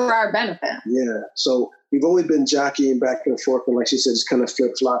 And for our benefit. Yeah. So we've always been jockeying back and forth. And like she said, it's kind of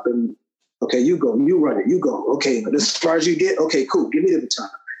flip-flopping. Okay, you go. You run it. You go. Okay, as far as you get, okay, cool. Give me the baton.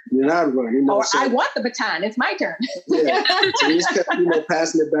 And then I run. So, I want the baton. It's my turn. Yeah. So we just kept,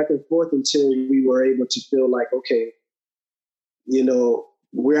 passing it back and forth until we were able to feel like, okay,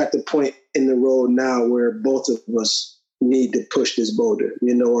 we're at the point in the road now where both of us need to push this boulder,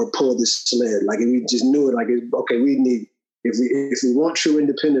 or pull this sled. Like we just knew it. Like, okay, we need. If we want true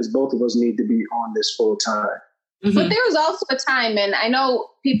independence, both of us need to be on this full time. Mm-hmm. But there was also a time, and I know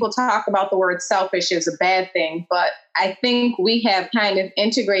people talk about the word selfish as a bad thing, but I think we have kind of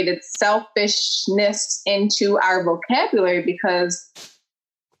integrated selfishness into our vocabulary, because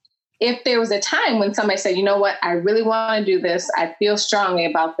if there was a time when somebody said, you know what, I really want to do this, I feel strongly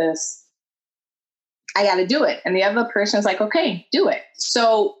about this, I got to do it. And the other person is like, okay, do it.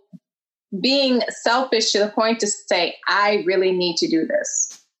 So being selfish to the point to say, I really need to do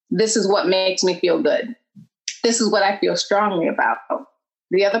this. This is what makes me feel good. This is what I feel strongly about.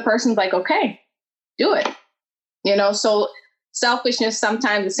 The other person's like, okay, do it. So selfishness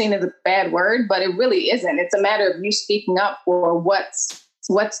sometimes is seen as a bad word, but it really isn't. It's a matter of you speaking up for what's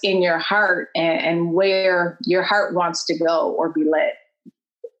in your heart and where your heart wants to go or be led.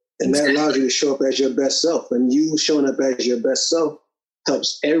 And that allows you to show up as your best self. And you showing up as your best self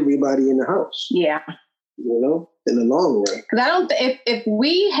helps everybody in the house. Yeah. In the long run. Because I don't, if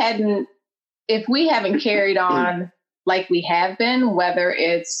we haven't carried on like we have been, whether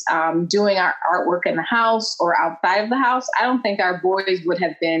it's doing our artwork in the house or outside of the house, I don't think our boys would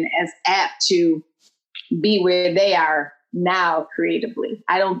have been as apt to be where they are now creatively.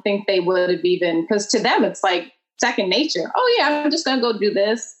 I don't think they would have even, because to them, it's like second nature. Oh yeah, I'm just going to go do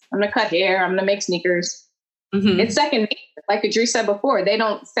this. I'm going to cut hair. I'm going to make sneakers. Mm-hmm. It's second nature. Like Adri said before, they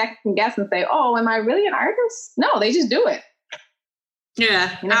don't second guess and say, oh, am I really an artist? No, they just do it.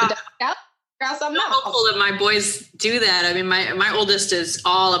 Yeah. I'm hopeful that my boys do that. I mean, my oldest is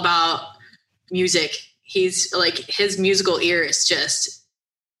all about music. He's like, his musical ear is just,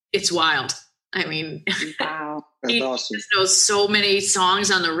 it's wild. I mean, wow. He awesome. Just knows so many songs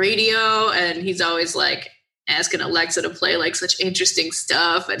on the radio, and he's always like asking Alexa to play like such interesting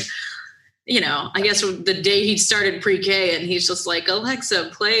stuff. And, I guess the day he started pre-K and he's just like,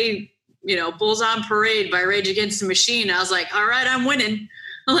 Alexa, play, Bulls on Parade by Rage Against the Machine. I was like, all right, I'm winning.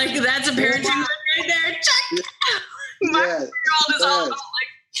 Like, that's a parenting right there. Check. My 4-year-old is all about like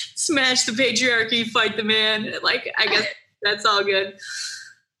smash the patriarchy, fight the man. Like, I guess that's all good.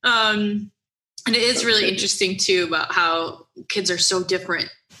 And it is really interesting too about how kids are so different.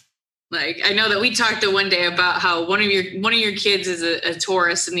 Like, I know that we talked the one day about how one of your kids is a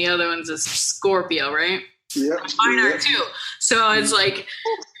Taurus and the other one's a Scorpio, right? Yeah. Mine are too. So it's like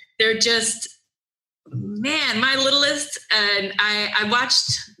they're just, man, my littlest, and I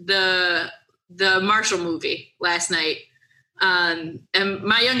watched the Marshall movie last night. And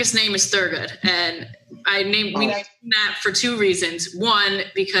my youngest name is Thurgood, and we named that for two reasons. One,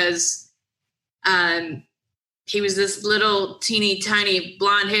 because he was this little teeny tiny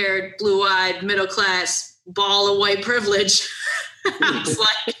blonde-haired, blue-eyed, middle-class ball of white privilege. I was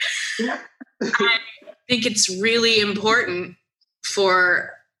like, I think it's really important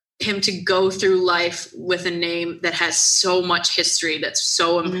for him to go through life with a name that has so much history that's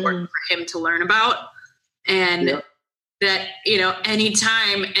so important for him to learn about. And that,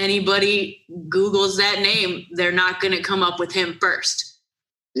 anytime anybody Googles that name, they're not going to come up with him first.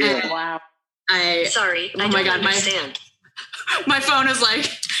 Yeah. And wow. I don't understand. My phone is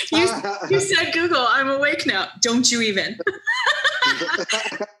like, you said Google, I'm awake now. Don't you even.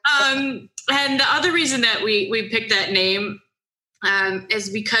 And the other reason that we picked that name is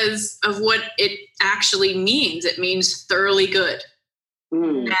because of what it actually means. It means thoroughly good.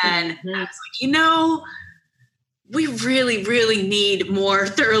 And I was like, we really, really need more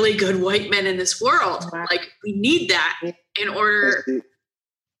thoroughly good white men in this world. Wow. Like, we need that in order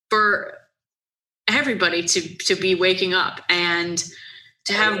for everybody to be waking up, and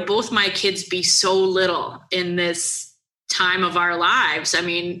to have both my kids be so little in this time of our lives. I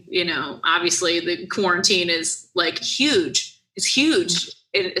mean, you know, obviously the quarantine is like huge. It's huge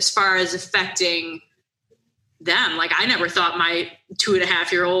as far as affecting them. Like, I never thought my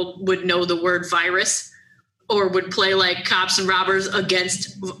 2.5-year-old would know the word virus or would play like cops and robbers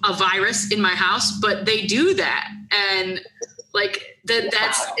against a virus in my house, but they do that. And like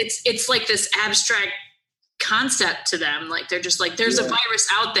it's like this abstract concept to them. Like, they're just like, there's a virus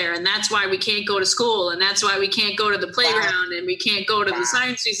out there, and that's why we can't go to school, and that's why we can't go to the playground, and we can't go to the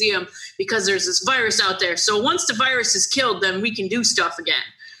science museum, because there's this virus out there. So once the virus is killed, then we can do stuff again.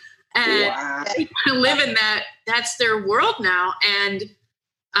 And they live in that. That's their world now, and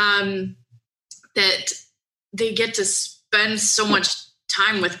that they get to spend so much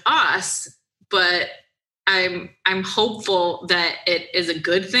time with us. But I'm hopeful that it is a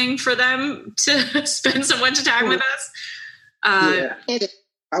good thing for them to spend so much time with us. I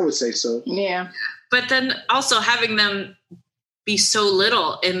would say so. Yeah. But then also having them be so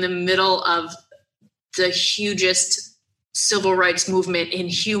little in the middle of the hugest civil rights movement in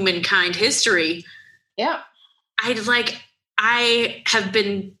humankind history. Yeah. I have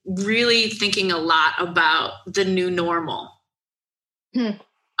been really thinking a lot about the new normal.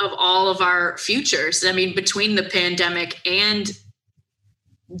 Of all of our futures. I mean, between the pandemic and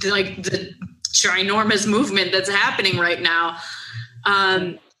the ginormous movement that's happening right now,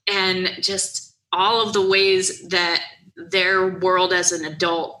 and just all of the ways that their world as an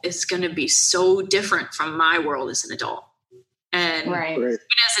adult is going to be so different from my world as an adult. And even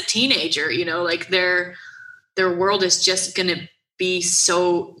as a teenager, you know, like their world is just going to be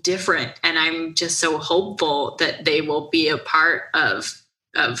so different. And I'm just so hopeful that they will be a part of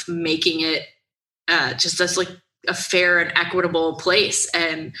making it just as like a fair and equitable place,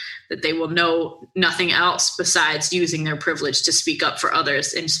 and that they will know nothing else besides using their privilege to speak up for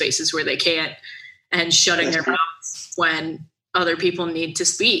others in spaces where they can't, and shutting their mouths when other people need to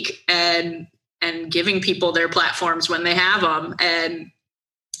speak, and giving people their platforms when they have them. And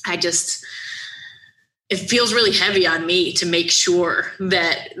it feels really heavy on me to make sure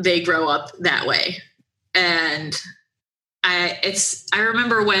that they grow up that way. And I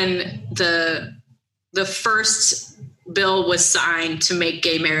remember when the first bill was signed to make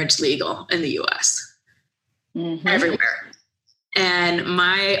gay marriage legal in the US, everywhere. And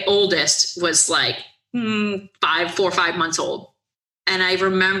my oldest was like 4 or 5 months old. And I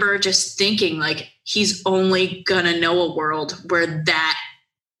remember just thinking, like, he's only gonna know a world where that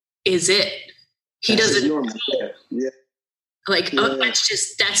is it. He doesn't know.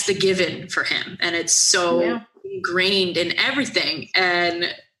 That's the given for him. And it's so ingrained in everything.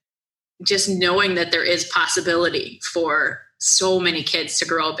 And just knowing that there is possibility for so many kids to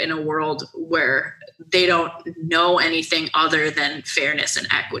grow up in a world where they don't know anything other than fairness and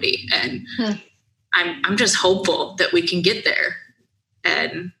equity. And I'm just hopeful that we can get there.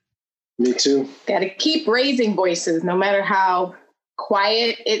 And me too. Got to keep raising voices, no matter how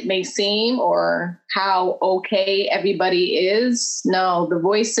quiet it may seem or how okay everybody is. No, the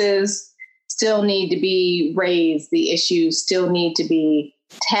voices still need to be raised. The issues still need to be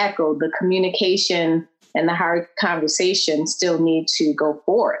tackled. The communication and the hard conversation still need to go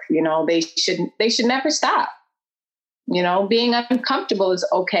forth. You know, they should never stop. You know, being uncomfortable is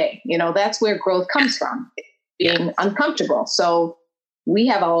okay. You know, that's where growth comes from, being uncomfortable. So we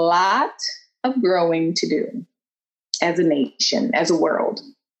have a lot of growing to do as a nation, as a world.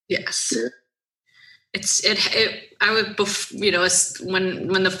 Yes. When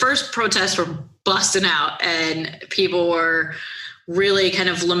the first protests were busting out and people were really kind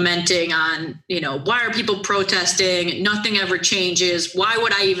of lamenting on, you know, why are people protesting? Nothing ever changes. Why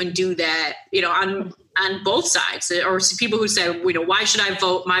would I even do that? You know, on both sides, or people who say, you know, why should I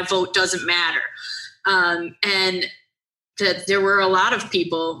vote? My vote doesn't matter. And that there were a lot of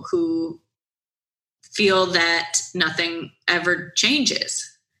people who feel that nothing ever changes.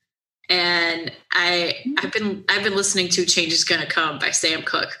 And I've been listening to Change Is Gonna Come by Sam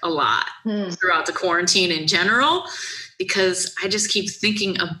Cooke a lot throughout the quarantine in general, because I just keep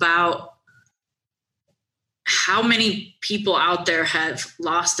thinking about how many people out there have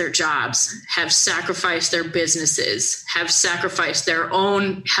lost their jobs, have sacrificed their businesses, have sacrificed their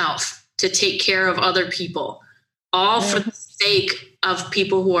own health to take care of other people, all for the sake of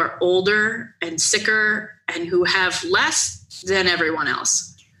people who are older and sicker and who have less than everyone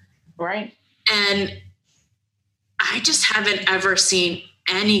else. Right. And I just haven't ever seen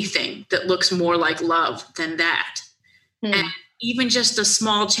anything that looks more like love than that. And even just the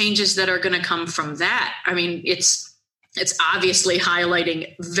small changes that are going to come from that. I mean, it's obviously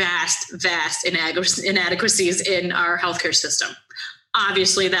highlighting vast inadequacies in our healthcare system.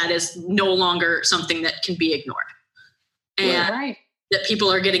 Obviously, that is no longer something that can be ignored. And that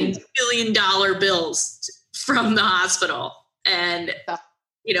people are getting $1 billion bills from the hospital. And,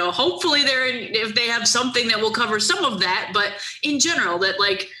 you know, hopefully if they have something that will cover some of that, but in general, that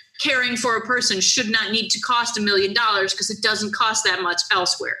like caring for a person should not need to cost $1 million because it doesn't cost that much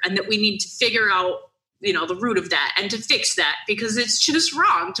elsewhere. And that we need to figure out, you know, the root of that and to fix that, because it's just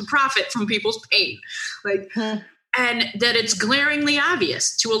wrong to profit from people's pain. Like, and that it's glaringly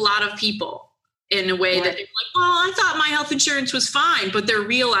obvious to a lot of people in a way that they're like, well, I thought my health insurance was fine, but they're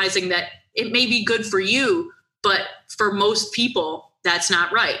realizing that it may be good for you, but for most people, that's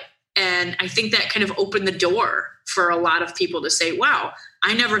not right. And I think that kind of opened the door for a lot of people to say, wow,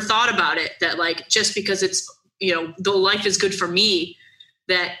 I never thought about it, that like, just because it's, you know, the life is good for me,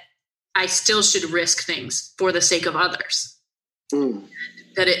 that I still should risk things for the sake of others.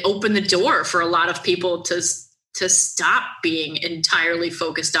 That it opened the door for a lot of people to stop being entirely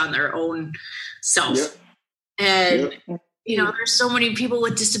focused on their own self. And, you know, there's so many people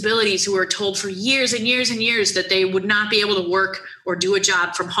with disabilities who are told for years and years and years that they would not be able to work or do a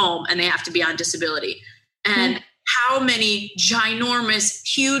job from home and they have to be on disability. And how many ginormous,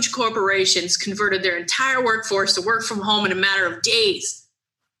 huge corporations converted their entire workforce to work from home in a matter of days.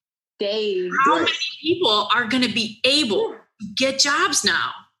 How many people are going to be able to get jobs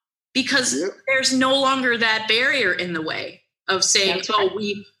now? Because there's no longer that barrier in the way of saying,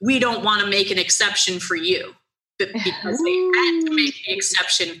 we don't want to make an exception for you. But because they had to make an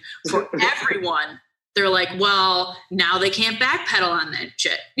exception for everyone, they're like, well, now they can't backpedal on that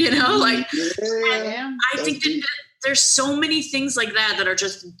shit, you know? Like, I think that there's so many things like that are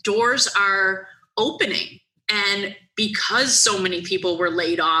just, doors are opening. And because so many people were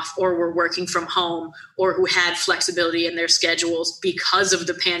laid off or were working from home or who had flexibility in their schedules because of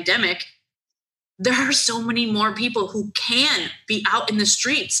the pandemic, there are so many more people who can be out in the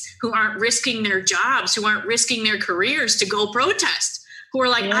streets, who aren't risking their jobs, who aren't risking their careers to go protest, who are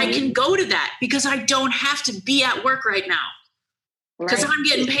like, I can go to that because I don't have to be at work right now because I'm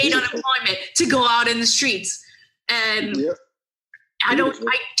getting paid unemployment to go out in the streets. And I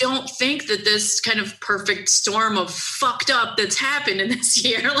don't think that this kind of perfect storm of fucked up that's happened in this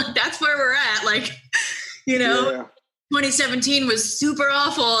year, like that's where we're at. Like, you know, 2017 was super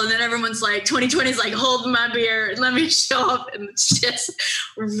awful. And then everyone's like, 2020 is like, hold my beer and let me show up and just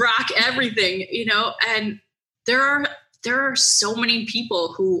rock everything, you know? And there are so many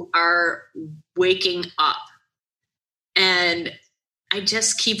people who are waking up. And I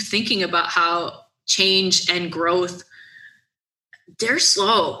just keep thinking about how change and growth, they're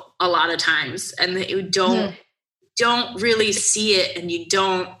slow a lot of times, and that you don't really see it and you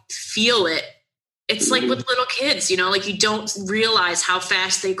don't feel it. It's like with little kids, you know, like you don't realize how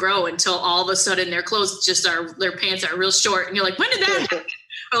fast they grow until all of a sudden their clothes their pants are real short. And you're like, when did that happen?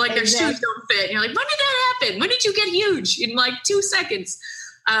 Or like their shoes don't fit. And you're like, when did that happen? When did you get huge? In like 2 seconds.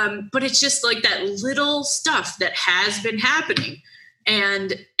 But it's just like that little stuff that has been happening.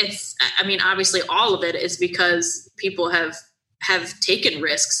 And it's, I mean, obviously all of it is because people have taken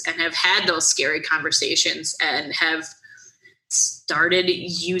risks and have had those scary conversations and have started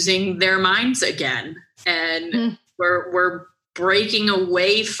using their minds again. And we're breaking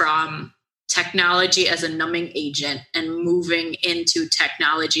away from technology as a numbing agent and moving into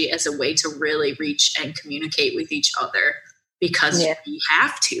technology as a way to really reach and communicate with each other, because we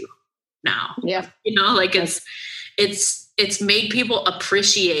have to now. You know, like it's made people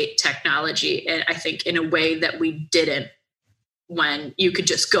appreciate technology, and I think in a way that we didn't when you could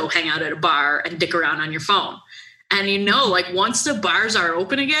just go hang out at a bar and dick around on your phone. And, you know, like once the bars are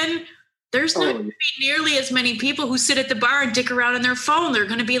open again, there's not going to be nearly as many people who sit at the bar and dick around on their phone. They're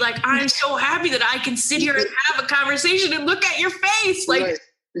going to be like, I'm so happy that I can sit here and have a conversation and look at your face. Like,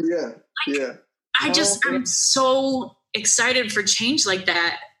 I'm so excited for change like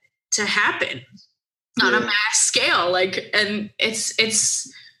that to happen on a mass scale. Like, and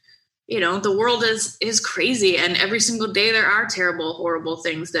it's, you know, the world is crazy, and every single day there are terrible, horrible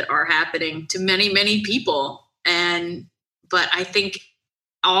things that are happening to many, many people. But I think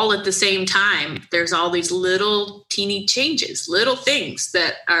all at the same time, there's all these little teeny changes, little things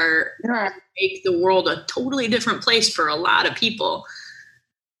that make the world a totally different place for a lot of people.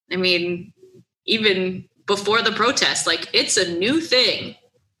 I mean, even before the protest, like it's a new thing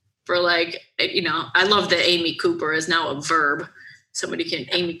for like, you know, I love that Amy Cooper is now a verb. Somebody can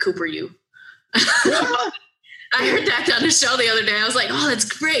Amy Cooper you. I heard that on the show the other day. I was like, oh, that's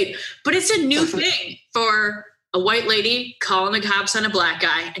great. But it's a new thing for a white lady calling the cops on a black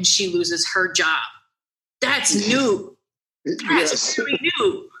guy and she loses her job. That's new. That's very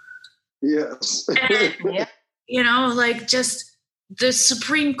new. Yes. And, you know, like just the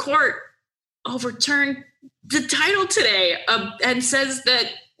Supreme Court overturned the title today and says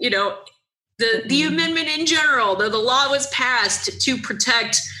that, you know, the amendment in general, the law was passed to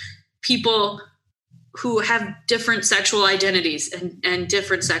protect people who have different sexual identities and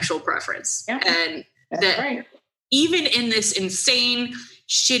different sexual preference. Yeah, and that's right. Even in this insane,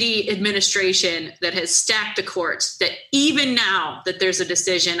 shitty administration that has stacked the courts, that even now that there's a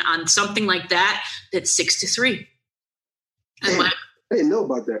decision on something like that, that's 6-3. And I didn't know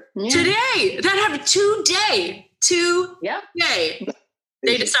about that. Today, that happened today.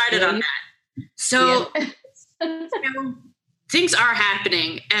 They decided on that. So you know, things are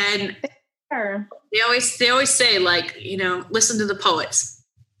happening, and they always say, like, you know, listen to the poets,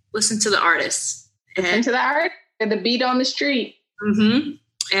 listen to the artists, listen to the art, the beat on the street,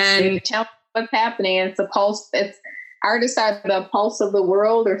 and tell what's happening. It's a pulse. It's artists are the pulse of the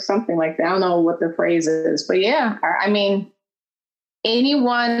world, or something like that. I don't know what the phrase is, but yeah, I mean,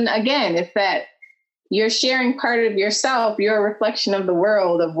 anyone, again, it's that you're sharing part of yourself, you're a reflection of the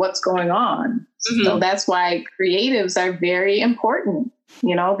world, of what's going on. So that's why creatives are very important.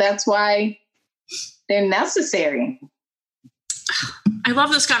 You know, that's why they're necessary. I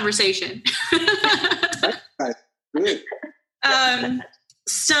love this conversation.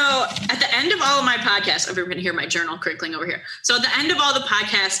 So at the end of all of my podcasts, I'm going to hear my journal crinkling over here. So at the end of all the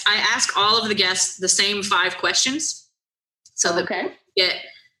podcasts, I ask all of the guests the same 5 questions. So that we get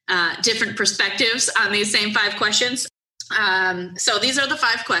different perspectives on these same 5 questions. So these are the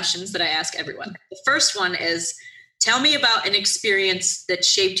 5 questions that I ask everyone. The first one is, tell me about an experience that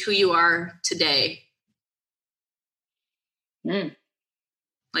shaped who you are today.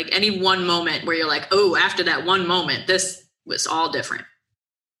 Like any one moment where you're like, oh, after that one moment, this was all different.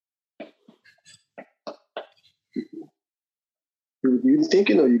 You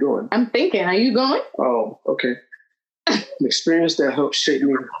thinking or you going? I'm thinking. Are you going? Oh, okay. An experience that helped shape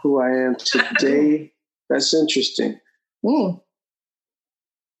me who I am today. That's interesting. You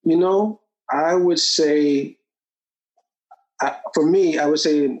know, I would say, for me, I would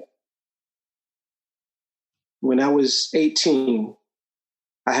say when I was 18,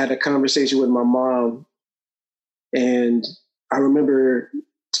 I had a conversation with my mom, and I remember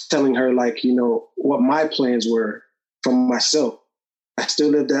telling her, like, you know, what my plans were for myself. I still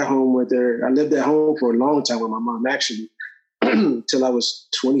lived at home with her. I lived at home for a long time with my mom, actually, till I was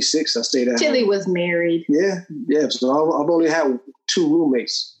 26. I stayed at home. Tilly was married. Yeah. So I've only had 2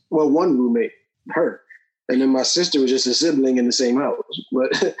 roommates. Well, 1 roommate, her. And then my sister was just a sibling in the same house.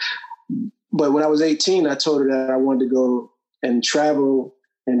 But when I was 18, I told her that I wanted to go and travel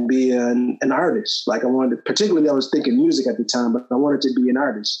and be an artist. Like, I wanted, particularly I was thinking music at the time, but I wanted to be an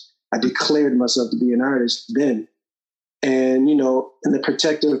artist. I declared myself to be an artist then. And, you know, in the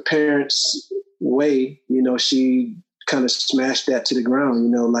protective parents' way, you know, she kind of smashed that to the ground, you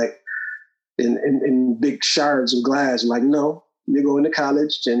know, like in big shards of glass. Like, no, you're going to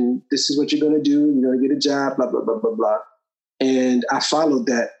college and this is what you're going to do. You're going to get a job, blah, blah, blah, blah, blah. And I followed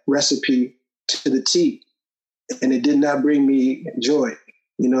that recipe to the T, and it did not bring me joy,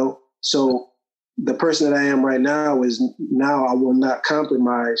 you know? So the person that I am right now is, now I will not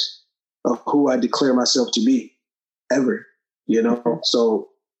compromise of who I declare myself to be, ever, you know? So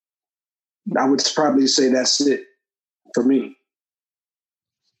I would probably say that's it for me.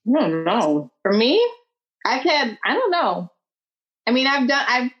 I don't know. For me, I don't know. I mean,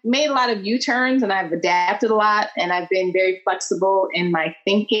 I've made a lot of U-turns and I've adapted a lot, and I've been very flexible in my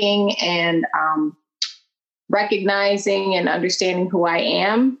thinking and recognizing and understanding who I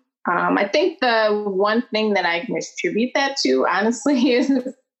am. I think the one thing that I can attribute that to, honestly, is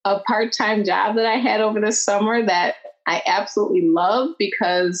a part-time job that I had over the summer that I absolutely love,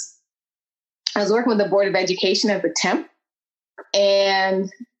 because I was working with the Board of Education as a temp,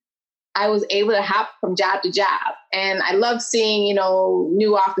 and I was able to hop from job to job. And I love seeing, you know,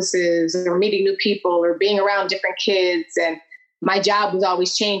 new offices or meeting new people or being around different kids. And my job was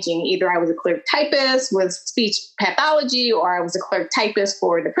always changing. Either I was a clerk typist with speech pathology, or I was a clerk typist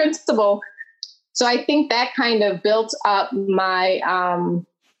for the principal. So I think that kind of built up my,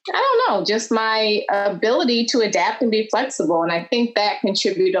 just my ability to adapt and be flexible. And I think that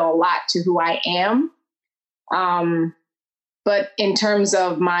contributed a lot to who I am. But in terms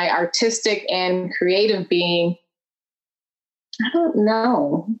of my artistic and creative being, I don't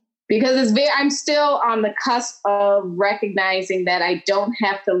know. because I'm still on the cusp of recognizing that I don't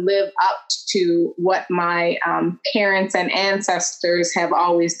have to live up to what my parents and ancestors have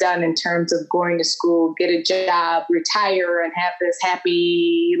always done in terms of going to school, get a job, retire, and have this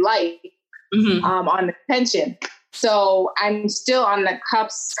happy life on the pension. So I'm still on the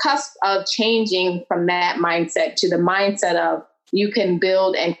cusp of changing from that mindset to the mindset of you can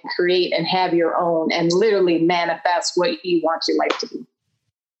build and create and have your own and literally manifest what you want your life to be.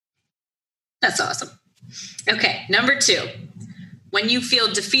 That's awesome. Okay, number 2. When you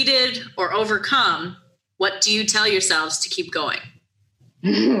feel defeated or overcome, what do you tell yourselves to keep going?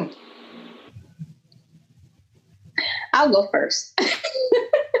 I'll go first.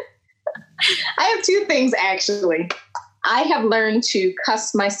 I have 2 things, actually. I have learned to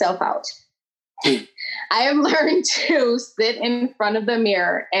cuss myself out. I have learned to sit in front of the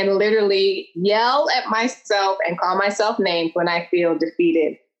mirror and literally yell at myself and call myself names when I feel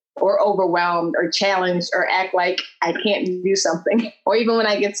defeated or overwhelmed or challenged or act like I can't do something. Or even when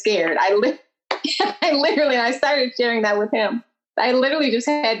I get scared, I started sharing that with him. I literally just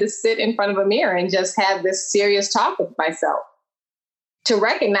had to sit in front of a mirror and just have this serious talk with myself to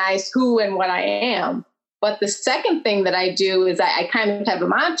recognize who and what I am. But the second thing that I do is I kind of have a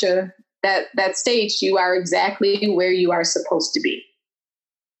mantra that states you are exactly where you are supposed to be.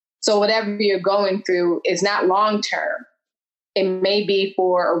 So whatever you're going through is not long-term. It may be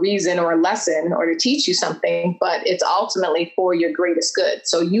for a reason or a lesson or to teach you something, but it's ultimately for your greatest good.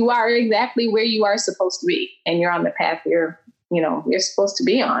 So you are exactly where you are supposed to be, and you're on the path you're supposed to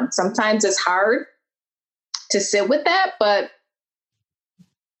be on. Sometimes it's hard to sit with that, but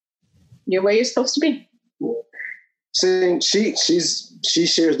you're where you're supposed to be. See, she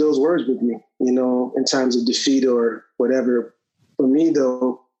shares those words with me, in times of defeat or whatever. For me,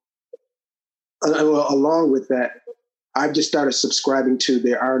 though, along with that, I've just started subscribing to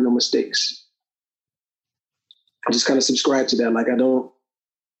there are no mistakes. I just kind of subscribe to that. Like if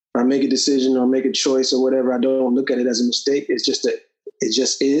I make a decision or make a choice or whatever, I don't look at it as a mistake. It's just that it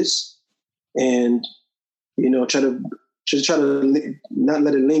just is. And, try to not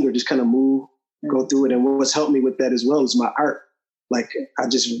let it linger, just kind of move, go through it. And what's helped me with that as well is my art. Like I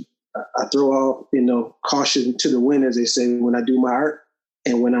throw out, caution to the wind, as they say, when I do my art.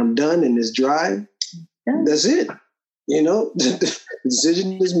 And when I'm done and it's dry, that's it. The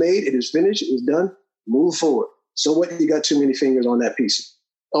decision is made. It is finished. It's done. Move forward. So what? You got too many fingers on that piece.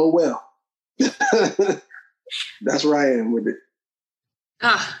 Oh, well. That's where I am with it.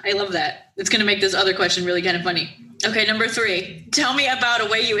 I love that. It's going to make this other question really kind of funny. Okay, number 3. Tell me about a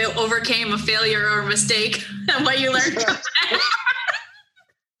way you overcame a failure or a mistake and what you learned from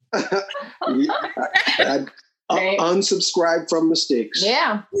that. Unsubscribe from mistakes.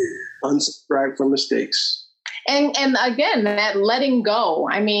 Yeah. Unsubscribe from mistakes. And again, that letting go.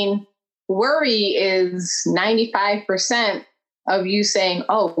 I mean, worry is 95% of you saying,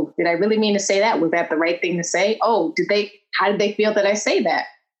 oh, did I really mean to say that? Was that the right thing to say? Oh, how did they feel that I say that?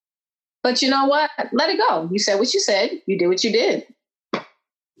 But you know what? Let it go. You said what you said. You did what you did.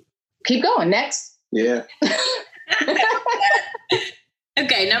 Keep going. Next. Yeah.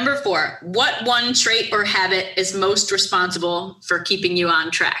 Okay, number 4. What one trait or habit is most responsible for keeping you on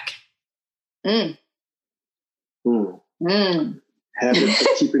track? Habit for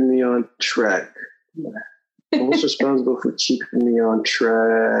keeping me on track. What's responsible for keeping me on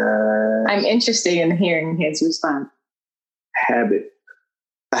track? I'm interested in hearing his response. Habit.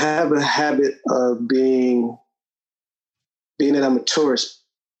 I have a habit of being that I'm a tourist.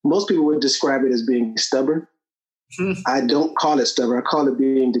 Most people would describe it as being stubborn. I don't call it stubborn. I call it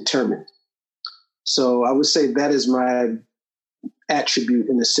being determined. So I would say that is my attribute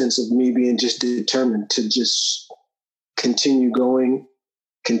in the sense of me being just determined to just continue going,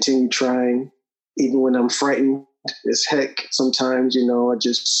 continue trying, even when I'm frightened as heck. Sometimes, I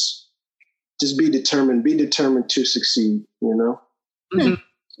just be determined to succeed, Mm-hmm.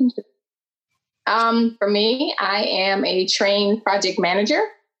 For me, I am a trained project manager,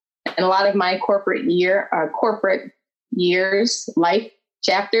 and a lot of my corporate years, life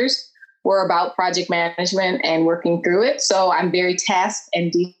chapters were about project management and working through it. So I'm very task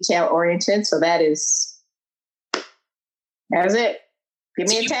and detail oriented. So that's it. Give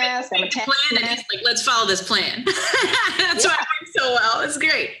me a task. I'm a task plan. And he's like, let's follow this plan. That's why it works so well. It's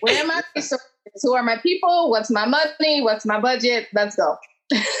great. Where are my resources? Who are my people? What's my money? What's my budget? Let's go.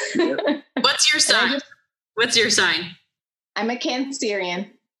 Yep. What's your sign? I'm a Cancerian.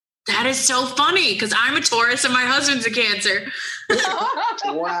 That is so funny because I'm a Taurus and my husband's a Cancer.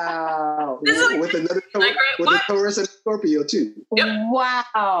 Wow. With a Taurus and Scorpio too. Yep.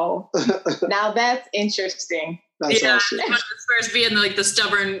 Wow. Now that's interesting. That's awesome. As far as being like the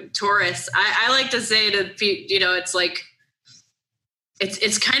stubborn Taurus, I like to say to people, it's like,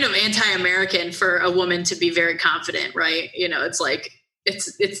 it's kind of anti-American for a woman to be very confident, right? It's like,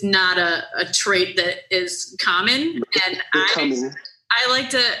 it's not a trait that is common. And I like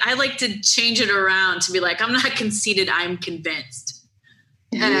to change it around to be like, I'm not conceited, I'm convinced.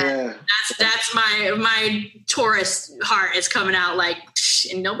 Yeah. That's my Taurus heart is coming out like,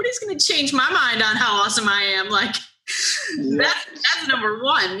 and nobody's going to change my mind on how awesome I am. Like that's number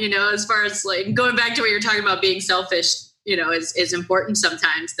one, as far as like going back to what you're talking about, being selfish, is important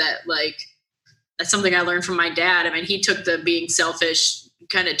sometimes. That like, that's something I learned from my dad. I mean, he took the being selfish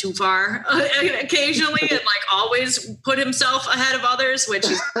kind of too far occasionally and like always put himself ahead of others, which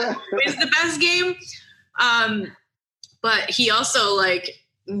is always the best game. But he also like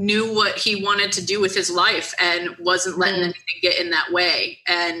knew what he wanted to do with his life and wasn't letting anything get in that way.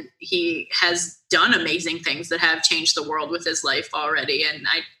 And he has done amazing things that have changed the world with his life already. And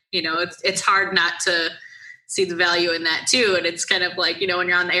it's hard not to see the value in that too. And it's kind of like, when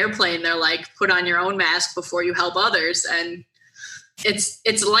you're on the airplane, they're like, put on your own mask before you help others. And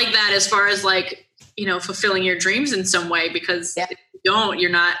it's like that as far as like, fulfilling your dreams in some way, because if you don't, you're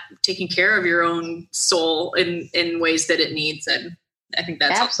not taking care of your own soul in ways that it needs. And I think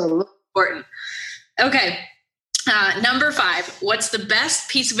that's absolutely important. Okay. Number 5, what's the best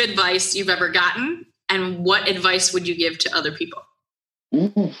piece of advice you've ever gotten? And what advice would you give to other people?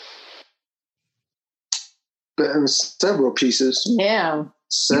 Mm-hmm. There are several pieces. Yeah.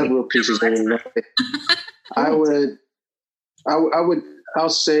 Several pieces. I'll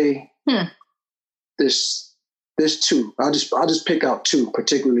say there's 2. I'll just pick out 2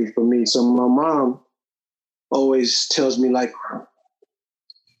 particularly for me. So my mom always tells me, like,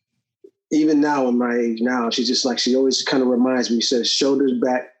 even now in my age now, she's just like, she always kind of reminds me, says, shoulders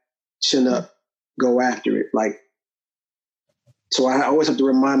back, chin up, go after it. Like, so I always have to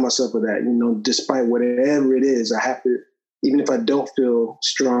remind myself of that, despite whatever it is, I have to, even if I don't feel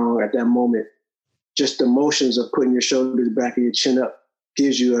strong at that moment, just the motions of putting your shoulders back and your chin up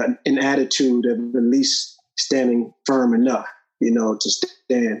gives you an attitude of at least standing firm enough, to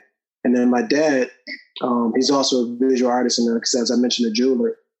stand. And then my dad, he's also a visual artist, and as I mentioned, a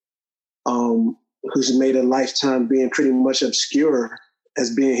jeweler, who's made a lifetime being pretty much obscure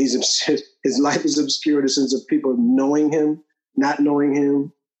as being, his life is obscure in the sense of people knowing him, not knowing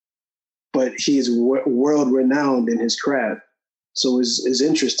him, but he is world renowned in his craft. So it's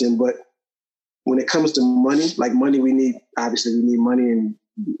interesting. But when it comes to money, like money, we need money and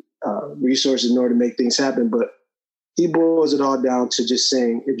resources in order to make things happen. But he boils it all down to just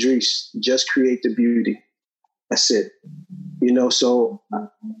saying, Idris, just create the beauty. That's it. So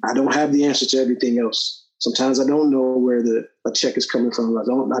I don't have the answer to everything else. Sometimes I don't know where a check is coming from. I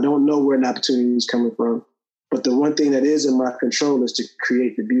don't know where an opportunity is coming from. But the one thing that is in my control is to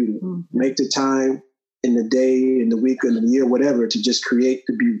create the beauty. Mm-hmm. Make the time in the day, in the week, in the year, whatever, to just create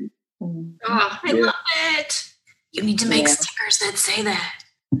the beauty. Mm-hmm. Oh, I love it. You need to make stickers that say that.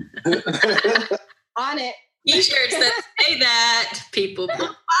 On it. T-shirts that say that. People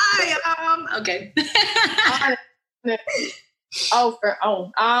will buy them. Okay. I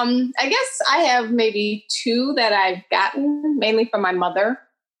guess I have maybe 2 that I've gotten, mainly from my mother.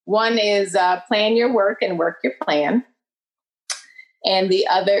 One is plan your work and work your plan. And the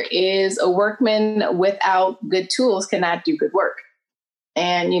other is a workman without good tools cannot do good work.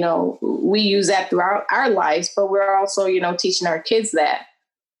 And, we use that throughout our lives, but we're also, teaching our kids that.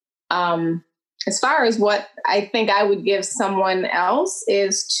 As far as what I think I would give someone else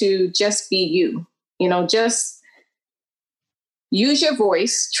is to just be you, just use your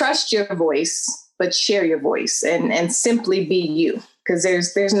voice, trust your voice, but share your voice and simply be you, because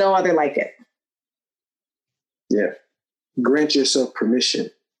there's no other like it. Yeah. Grant yourself permission.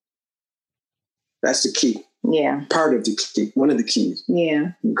 That's the key. Yeah. Part of the key. One of the keys.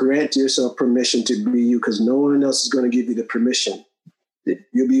 Yeah. Grant yourself permission to be you, because no one else is going to give you the permission.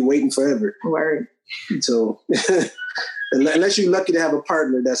 You'll be waiting forever. Word. So unless you're lucky to have a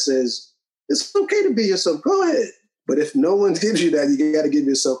partner that says, it's okay to be yourself, go ahead. But if no one gives you that, you got to give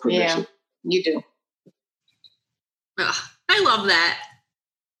yourself permission. Yeah, you do. Oh, I love that.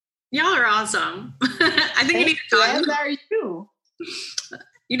 Y'all are awesome. I think you need to talk. As are you.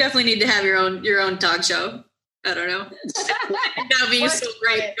 You definitely need to have your own talk show. I don't know. That would be so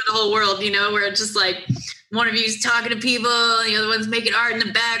great for the whole world, where it's just like one of you's talking to people and the other one's making art in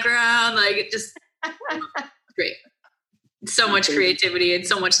the background. Like, it just great. So much creativity and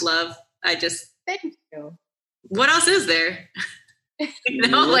so much love. Thank you. What else is there?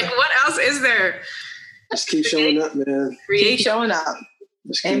 Like, what else is there? Just keep showing up, man. Keep showing up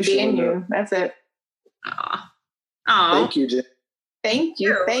and being you. That's it. Aw. Oh, thank you, Jen. Thank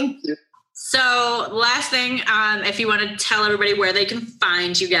you. So last thing, if you want to tell everybody where they can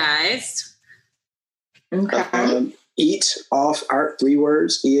find you guys. Okay. Eat Off Art, 3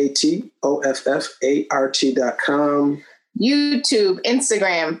 words, EATOFFART.com. YouTube,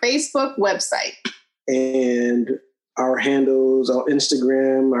 Instagram, Facebook, website. And our handles on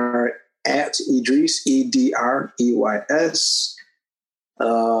Instagram are at Idris, EDREYS,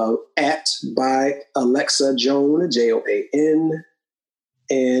 at by Alexa Joan, JOAN,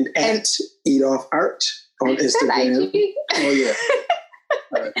 and at Eat Off Art on Instagram. Oh, yeah.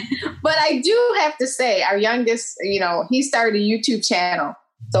 Right. But I do have to say, our youngest, he started a YouTube channel.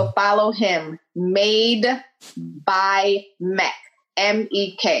 So follow him, Made by Mech,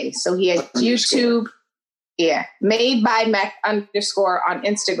 MEK. So he has YouTube. Yeah. Made by Mech _ on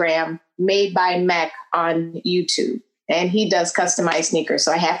Instagram, Made by Mech on YouTube. And he does customized sneakers.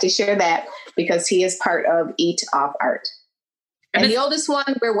 So I have to share that because he is part of Eat Off Art. And the oldest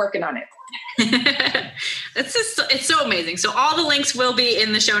one, we're working on it. It's so amazing. So all the links will be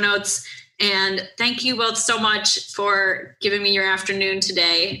in the show notes. And thank you both so much for giving me your afternoon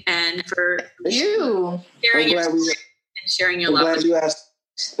today and for sharing your love. Glad you asked.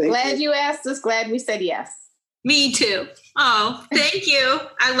 Glad you asked us. Glad we said yes. Me too. Oh, thank you.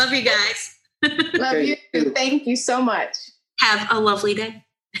 I love you guys. Love you. Thank you so much. Have a lovely day.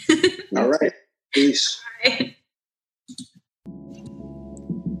 All right. Peace. All right.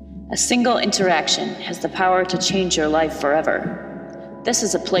 A single interaction has the power to change your life forever. This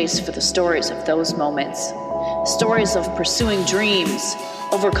is a place for the stories of those moments. Stories of pursuing dreams,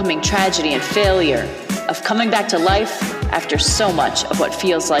 overcoming tragedy and failure, of coming back to life after so much of what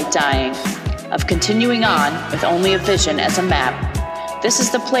feels like dying, of continuing on with only a vision as a map. This is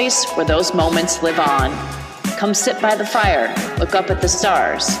the place where those moments live on. Come sit by the fire, look up at the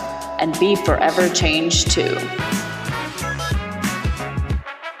stars, and be forever changed too.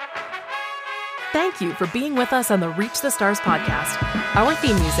 Thank you for being with us on the Reach the Stars podcast. Our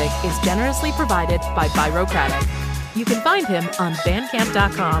theme music is generously provided by Byrocratic. You can find him on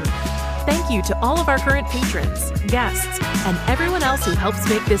Bandcamp.com. Thank you to all of our current patrons, guests, and everyone else who helps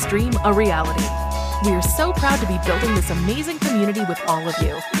make this dream a reality. We are so proud to be building this amazing community with all of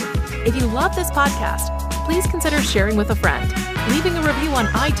you. If you love this podcast, please consider sharing with a friend, leaving a review on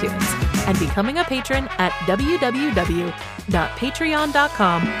iTunes, and becoming a patron at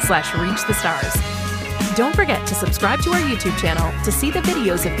www.patreon.com/reachthestars. Don't forget to subscribe to our YouTube channel to see the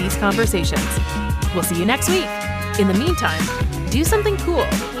videos of these conversations. We'll see you next week. In the meantime, do something cool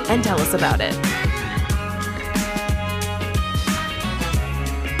and tell us about it.